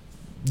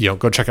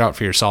go check it out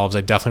for yourselves.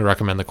 I definitely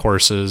recommend the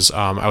courses.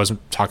 I was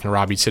talking to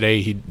Robbie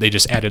today. They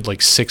just added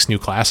like 6 new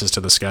classes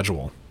to the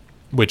schedule,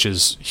 which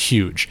is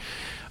huge.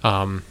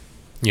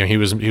 He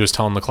was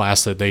telling the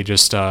class that they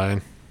just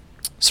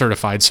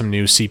certified some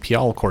new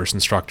CPL course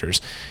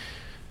instructors.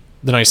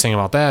 The nice thing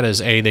about that is,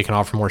 they can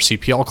offer more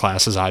CPL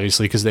classes,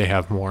 obviously, because they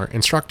have more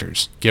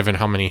instructors. Given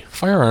how many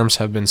firearms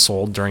have been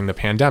sold during the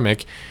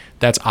pandemic,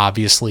 that's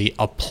obviously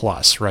a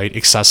plus, right?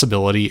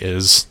 Accessibility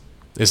is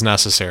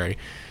necessary.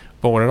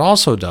 But what it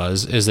also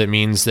does is it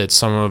means that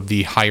some of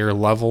the higher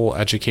level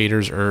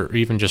educators, or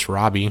even just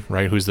Robbie,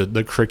 right, who's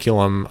the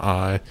curriculum,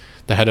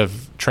 the head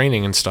of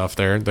training and stuff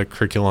there, the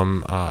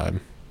curriculum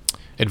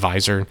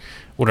advisor,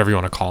 whatever you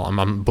want to call him.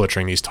 I'm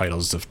butchering these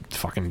titles. It's a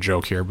fucking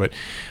joke here, but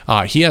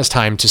he has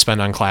time to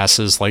spend on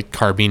classes like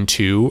Carbine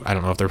 2. I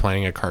don't know if they're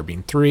planning a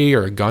Carbine 3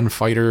 or a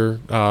Gunfighter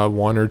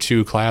 1 or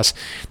 2 class.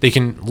 They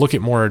can look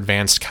at more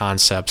advanced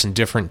concepts and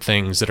different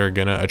things that are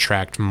going to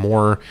attract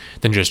more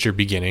than just your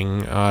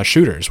beginning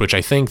shooters, which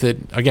I think that,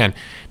 again,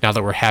 now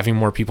that we're having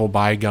more people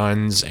buy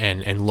guns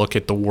and look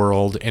at the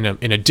world in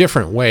a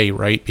different way,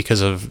 right,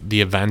 because of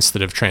the events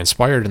that have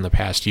transpired in the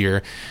past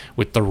year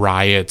with the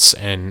riots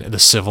and the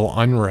civil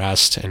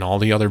unrest and all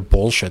the other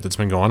bullshit that's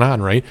been going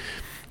on, right?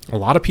 A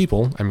lot of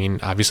people, I mean,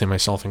 obviously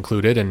myself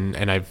included,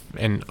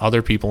 and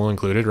other people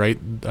included, right,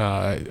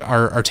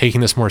 are taking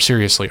this more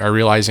seriously, are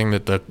realizing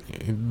that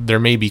there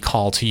may be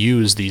call to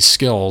use these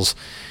skills,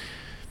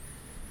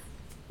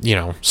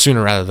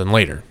 sooner rather than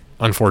later.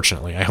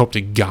 Unfortunately, I hope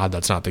to God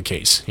that's not the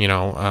case.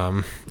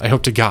 I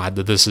hope to God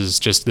that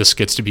this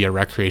gets to be a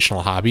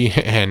recreational hobby,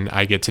 and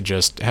I get to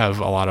just have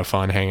a lot of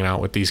fun hanging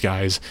out with these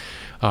guys,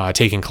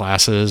 taking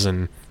classes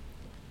and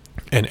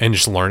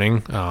just learning.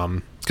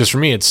 Because for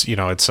me, it's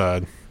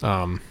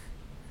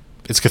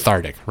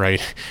cathartic,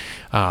 right?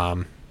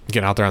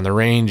 Getting out there on the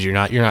range, you're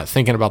not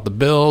thinking about the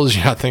bills,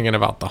 you're not thinking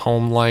about the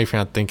home life,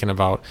 you're not thinking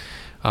about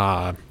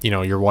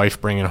your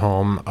wife bringing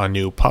home a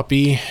new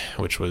puppy,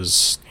 which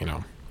was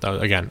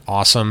again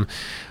awesome.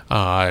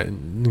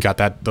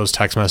 Got those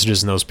text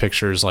messages and those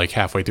pictures like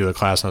halfway through the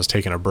class, and I was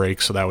taking a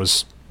break, so that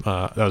was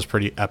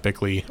pretty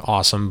epically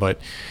awesome.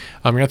 But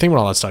you're not thinking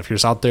about all that stuff. You're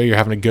just out there, you're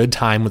having a good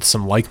time with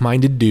some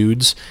like-minded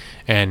dudes.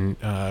 And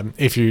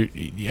if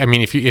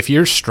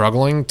you're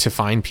struggling to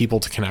find people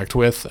to connect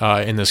with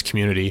in this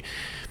community,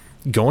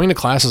 going to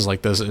classes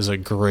like this is a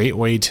great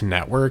way to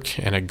network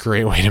and a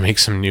great way to make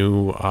some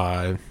new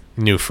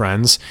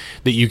friends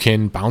that you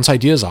can bounce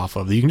ideas off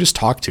of, that you can just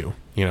talk to.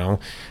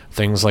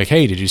 Things like,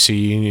 hey, did you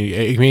see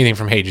anything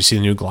from, hey, did you see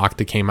the new Glock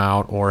that came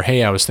out? Or,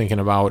 hey, I was thinking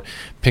about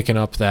picking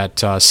up that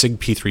SIG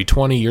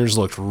P320. Yours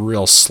looked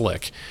real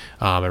slick.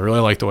 I really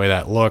like the way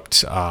that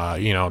looked.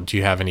 Do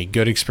you have any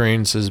good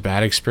experiences,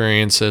 bad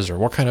experiences, or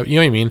what kind of, what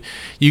I mean?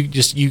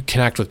 You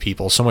connect with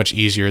people so much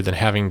easier than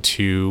having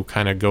to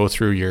kind of go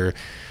through your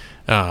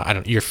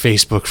your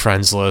Facebook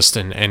friends list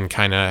and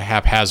kind of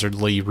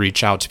haphazardly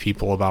reach out to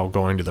people about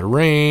going to the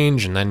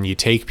range, and then you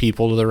take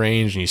people to the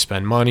range and you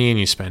spend money and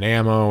you spend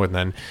ammo, and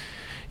then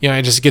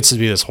it just gets to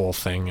be this whole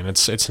thing, and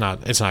it's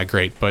not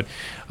great. But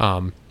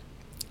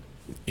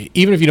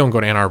even if you don't go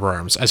to Ann Arbor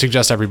Arms, I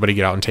suggest everybody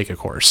get out and take a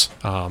course.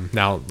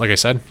 Now, like I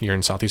said, you're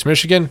in Southeast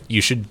Michigan,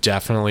 you should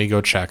definitely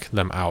go check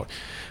them out.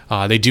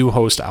 They do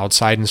host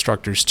outside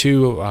instructors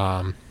too,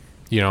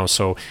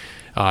 so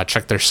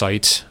check their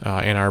site,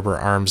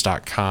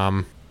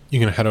 AnnArborArms.com. You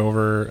can head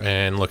over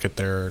and look at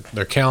their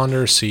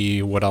calendar,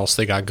 see what else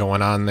they got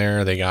going on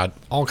there. They got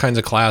all kinds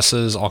of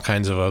classes, all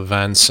kinds of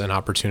events and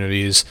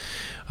opportunities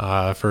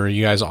for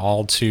you guys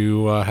all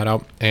to head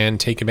out and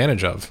take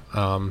advantage of.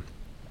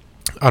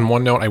 On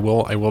one note, I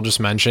will just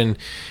mention,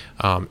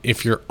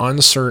 if you're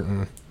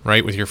uncertain,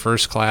 right, with your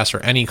first class or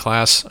any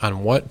class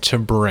on what to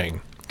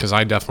bring, because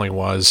I definitely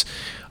was.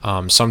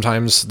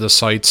 Sometimes the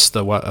sites,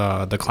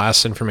 the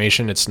class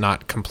information, it's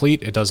not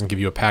complete. It doesn't give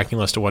you a packing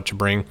list of what to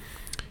bring.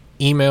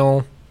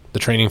 Email the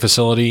training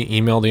facility,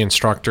 email the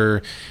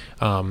instructor,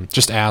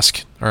 just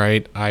ask. All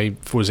right, I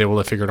was able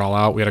to figure it all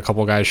out. We had a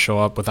couple guys show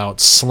up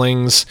without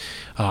slings,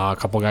 a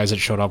couple guys that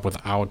showed up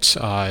without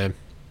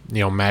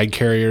mag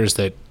carriers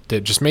that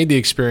just made the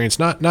experience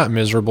not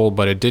miserable,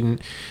 but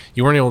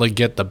you weren't able to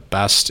get the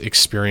best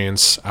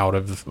experience out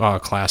of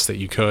class that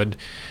you could.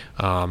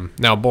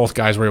 Now both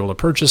guys were able to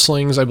purchase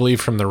slings, I believe,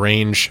 from the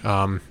range,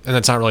 and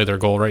that's not really their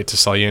goal, right, to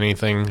sell you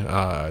anything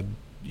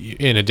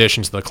in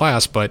addition to the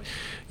class, but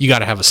you got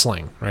to have a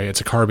sling, right?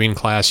 It's a carbine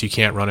class, you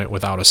can't run it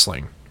without a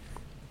sling.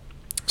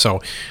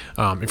 So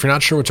if you're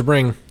not sure what to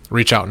bring,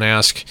 reach out and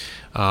ask.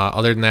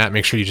 Other than that,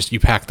 make sure you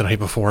pack the night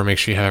before, make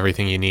sure you have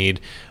everything you need.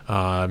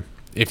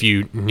 If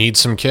you need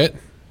some kit,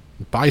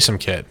 buy some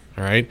kit,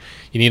 all right?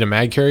 You need a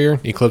mag carrier,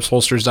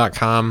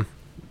 EclipseHolsters.com.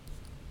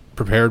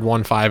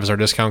 Prepared15 is our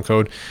discount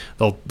code.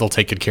 They'll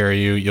take good care of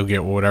you. You'll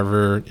get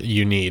whatever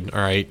you need,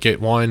 all right?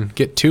 Get one,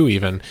 get two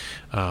even.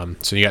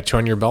 So you got two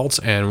on your belt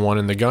and one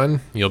in the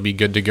gun. You'll be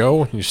good to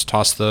go. You just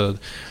toss the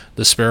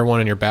spare one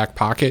in your back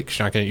pocket,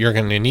 because you're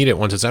going to need it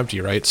once it's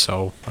empty, right?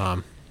 So,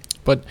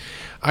 but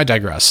I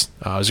digress.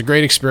 It was a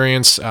great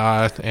experience,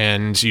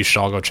 and you should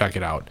all go check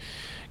it out.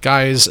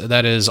 Guys,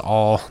 that is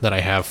all that I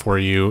have for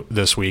you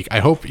this week. I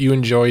hope you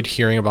enjoyed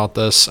hearing about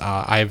this.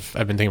 I've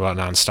been thinking about it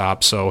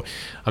nonstop, so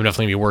I'm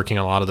definitely going to be working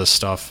on a lot of this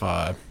stuff,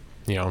 over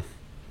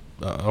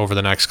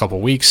the next couple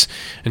of weeks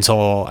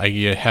until I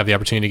have the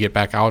opportunity to get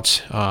back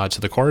out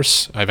to the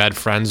course. I've had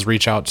friends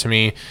reach out to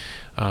me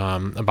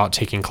about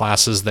taking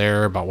classes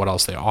there, about what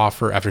else they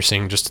offer after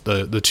seeing just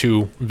the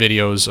two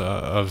videos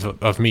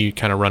of me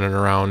kind of running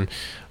around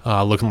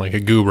looking like a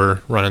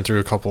goober running through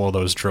a couple of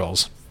those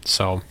drills.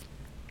 So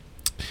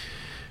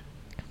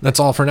that's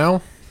all for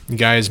now. You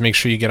guys, make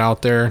sure you get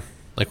out there.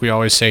 Like we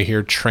always say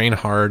here, train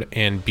hard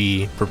and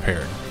be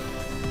prepared.